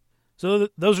 So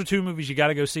those are two movies you got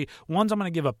to go see. Ones I'm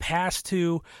going to give a pass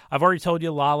to. I've already told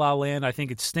you La La Land. I think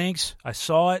it stinks. I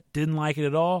saw it. Didn't like it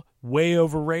at all. Way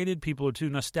overrated. People are too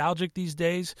nostalgic these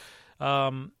days.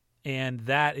 And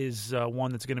that is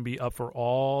one that's going to be up for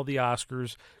all the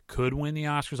Oscars. Could win the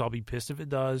Oscars. I'll be pissed if it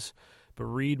does. But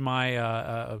read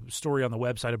my story on the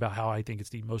website about how I think it's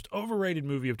the most overrated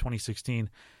movie of 2016.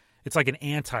 It's like an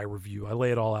anti-review. I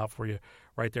lay it all out for you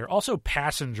right there. Also,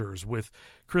 Passengers with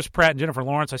Chris Pratt and Jennifer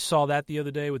Lawrence. I saw that the other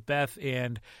day with Beth,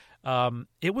 and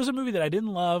it was a movie that I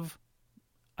didn't love.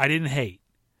 I didn't hate.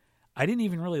 I didn't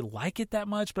even really like it that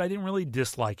much, but I didn't really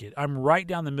dislike it. I'm right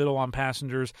down the middle on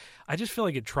Passengers. I just feel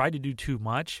like it tried to do too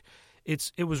much.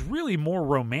 It was really more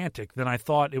romantic than I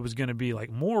thought it was going to be, like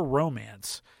more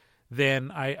romance than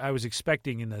I was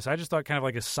expecting in this. I just thought kind of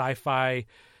like a sci-fi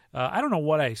I don't know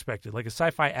what I expected, like a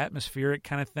sci-fi atmospheric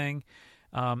kind of thing,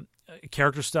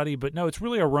 character study. But no, it's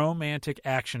really a romantic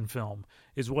action film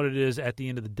is what it is at the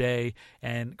end of the day.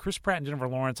 And Chris Pratt and Jennifer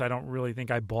Lawrence, I don't really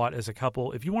think I bought as a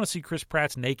couple. If you want to see Chris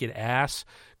Pratt's naked ass,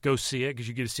 go see it because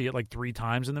you get to see it like 3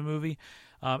 times in the movie.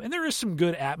 And there is some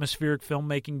good atmospheric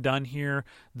filmmaking done here.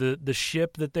 The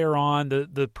ship that they're on,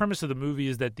 the premise of the movie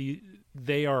is that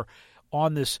they are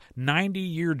on this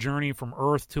 90-year journey from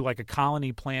Earth to like a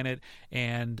colony planet,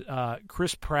 and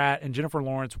Chris Pratt and Jennifer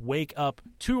Lawrence wake up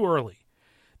too early.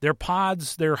 Their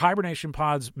hibernation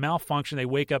pods malfunction. They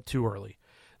wake up too early,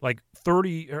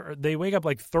 they wake up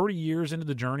like 30 years into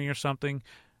the journey or something.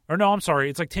 Or no, I'm sorry,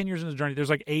 it's like 10 years into the journey. There's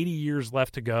like 80 years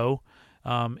left to go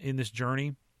in this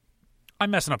journey. I'm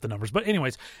messing up the numbers, but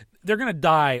anyways, they're going to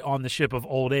die on the ship of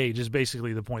old age is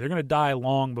basically the point. They're going to die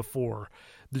long before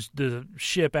the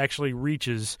ship actually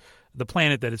reaches the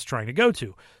planet that it's trying to go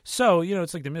to. So,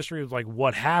 it's like the mystery of like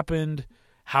what happened,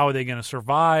 how are they going to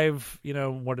survive,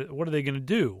 what are they going to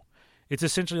do? It's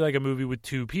essentially like a movie with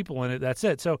 2 people in it. That's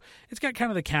it. So it's got kind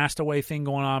of the Castaway thing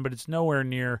going on, but it's nowhere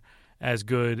near as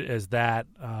good as that.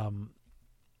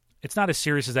 It's not as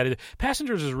serious as that either.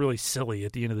 Passengers is really silly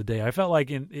at the end of the day. I felt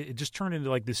like it just turned into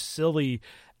like this silly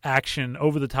action,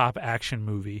 over-the-top action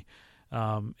movie.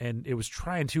 And it was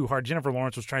trying too hard. Jennifer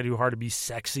Lawrence was trying too hard to be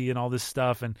sexy and all this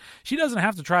stuff. And she doesn't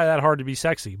have to try that hard to be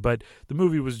sexy, but the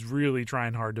movie was really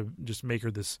trying hard to just make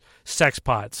her this sex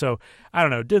pot. So I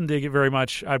don't know. Didn't dig it very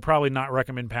much. I'd probably not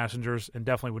recommend Passengers and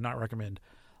definitely would not recommend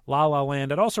La La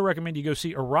Land. I'd also recommend you go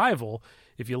see Arrival.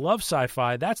 If you love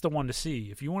sci-fi, that's the one to see.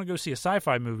 If you want to go see a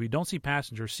sci-fi movie, don't see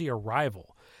Passengers, see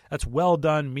Arrival. That's well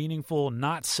done, meaningful,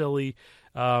 not silly.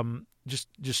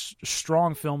 Just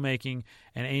strong filmmaking,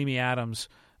 and Amy Adams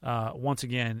once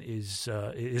again is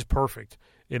perfect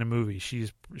in a movie.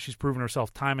 She's proven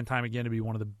herself time and time again to be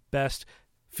one of the best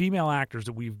female actors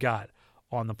that we've got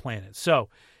on the planet. So,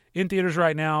 in theaters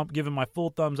right now, giving my full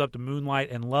thumbs up to Moonlight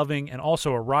and Loving, and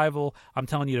also Arrival. I'm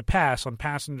telling you to pass on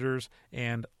Passengers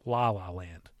and La La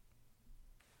Land.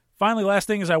 Finally, last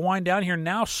thing as I wind down here,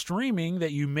 now streaming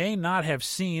that you may not have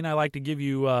seen. I like to give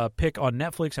you a pick on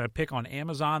Netflix and a pick on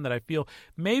Amazon that I feel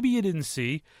maybe you didn't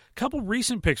see. A couple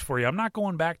recent picks for you. I'm not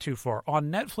going back too far.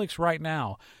 On Netflix right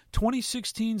now,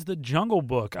 2016's The Jungle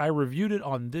Book. I reviewed it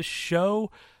on this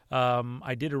show.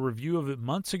 I did a review of it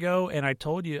months ago, and I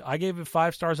told you I gave it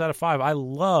 5 stars out of 5. I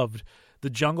loved the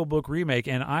Jungle Book remake,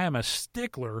 and I am a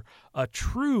stickler, a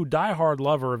true diehard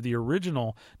lover of the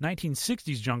original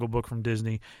 1960s Jungle Book from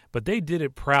Disney, but they did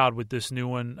it proud with this new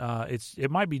one.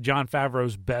 It might be Jon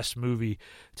Favreau's best movie,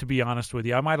 to be honest with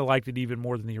you. I might have liked it even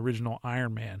more than the original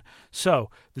Iron Man. So,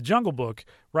 the Jungle Book,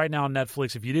 right now on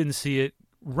Netflix, if you didn't see it,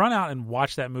 run out and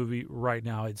watch that movie right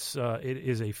now. It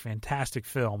is a fantastic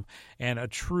film and a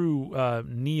true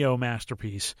Neo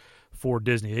masterpiece for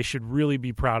Disney. They should really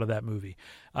be proud of that movie.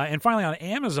 And finally, on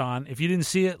Amazon, if you didn't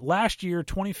see it, last year,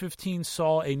 2015,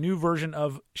 saw a new version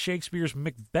of Shakespeare's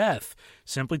Macbeth,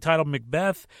 simply titled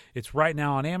Macbeth. It's right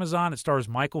now on Amazon. It stars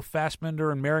Michael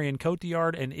Fassbender and Marion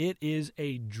Cotillard, and it is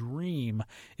a dream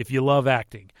if you love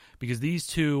acting, because these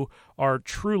two are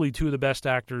truly two of the best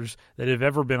actors that have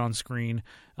ever been on screen,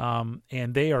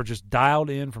 and they are just dialed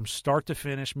in from start to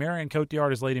finish. Marion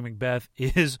Cotillard as Lady Macbeth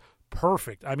is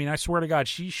perfect. I mean, I swear to God,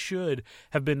 she should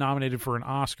have been nominated for an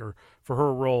Oscar for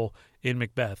her role in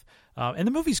Macbeth. And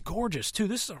the movie's gorgeous, too.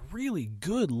 This is a really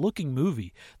good-looking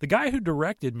movie. The guy who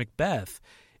directed Macbeth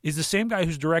is the same guy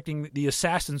who's directing the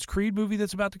Assassin's Creed movie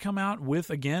that's about to come out with,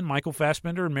 again, Michael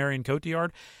Fassbender and Marion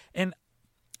Cotillard. And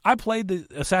I played the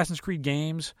Assassin's Creed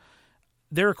games.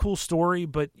 They're a cool story,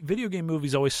 but video game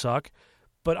movies always suck.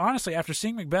 But honestly, after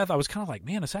seeing Macbeth, I was kind of like,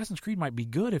 man, Assassin's Creed might be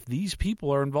good if these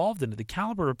people are involved in it. The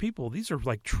caliber of people, these are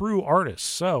like true artists.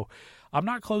 So I'm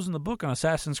not closing the book on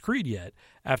Assassin's Creed yet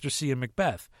after seeing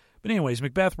Macbeth. But anyways,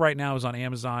 Macbeth right now is on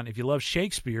Amazon. If you love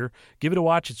Shakespeare, give it a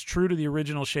watch. It's true to the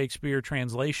original Shakespeare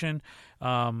translation.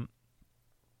 Not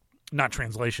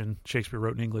translation, Shakespeare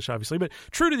wrote in English, obviously, but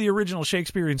true to the original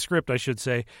Shakespearean script, I should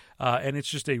say. And it's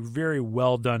just a very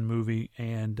well-done movie,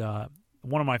 and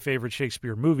one of my favorite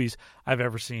Shakespeare movies I've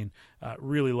ever seen.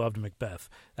 Really loved Macbeth.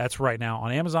 That's right now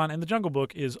on Amazon, and The Jungle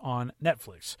Book is on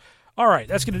Netflix. All right,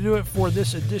 that's going to do it for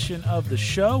this edition of the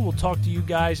show. We'll talk to you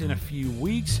guys in a few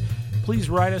weeks. Please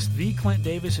write us,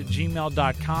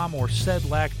 theclintdavis@gmail.com or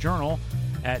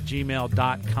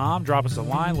sedlakjournal@gmail.com. Drop us a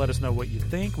line. Let us know what you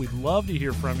think. We'd love to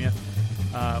hear from you.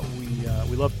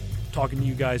 We love talking to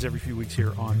you guys every few weeks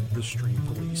here on The Stream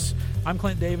Police. I'm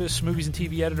Clint Davis, movies and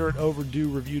TV editor at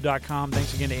OverdueReview.com.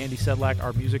 Thanks again to Andy Sedlak,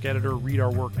 our music editor. Read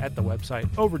our work at the website,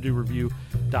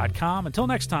 OverdueReview.com. Until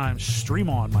next time, stream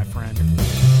on, my friend.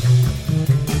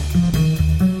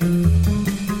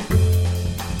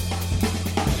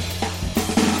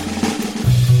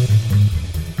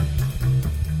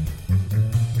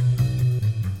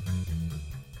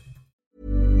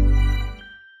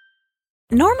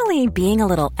 Normally, being a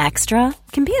little extra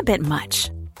can be a bit much,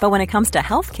 but when it comes to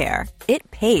healthcare, it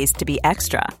pays to be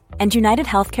extra. And United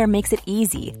Healthcare makes it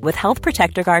easy with Health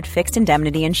Protector Guard fixed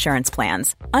indemnity insurance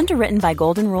plans. Underwritten by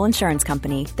Golden Rule Insurance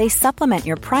Company, they supplement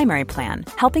your primary plan,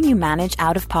 helping you manage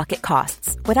out-of-pocket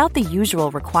costs without the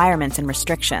usual requirements and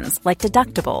restrictions like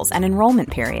deductibles and enrollment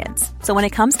periods. So when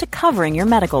it comes to covering your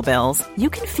medical bills,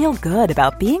 you can feel good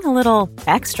about being a little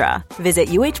extra. Visit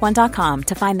UH1.com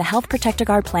to find the Health Protector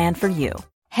Guard plan for you.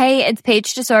 Hey, it's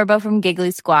Paige DeSorbo from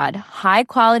Giggly Squad. High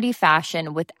quality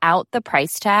fashion without the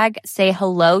price tag. Say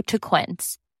hello to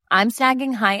Quince. I'm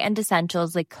snagging high-end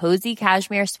essentials like cozy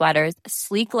cashmere sweaters,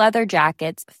 sleek leather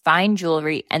jackets, fine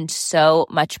jewelry, and so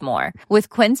much more. With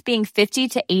Quince being 50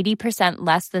 to 80%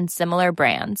 less than similar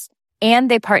brands.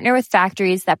 And they partner with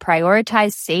factories that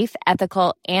prioritize safe,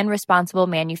 ethical, and responsible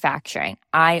manufacturing.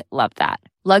 I love that.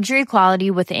 Luxury quality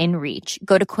within reach.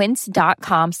 Go to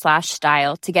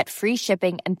quince.com/style to get free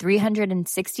shipping and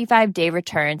 365-day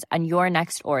returns on your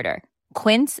next order.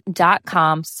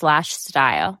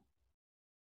 Quince.com/style.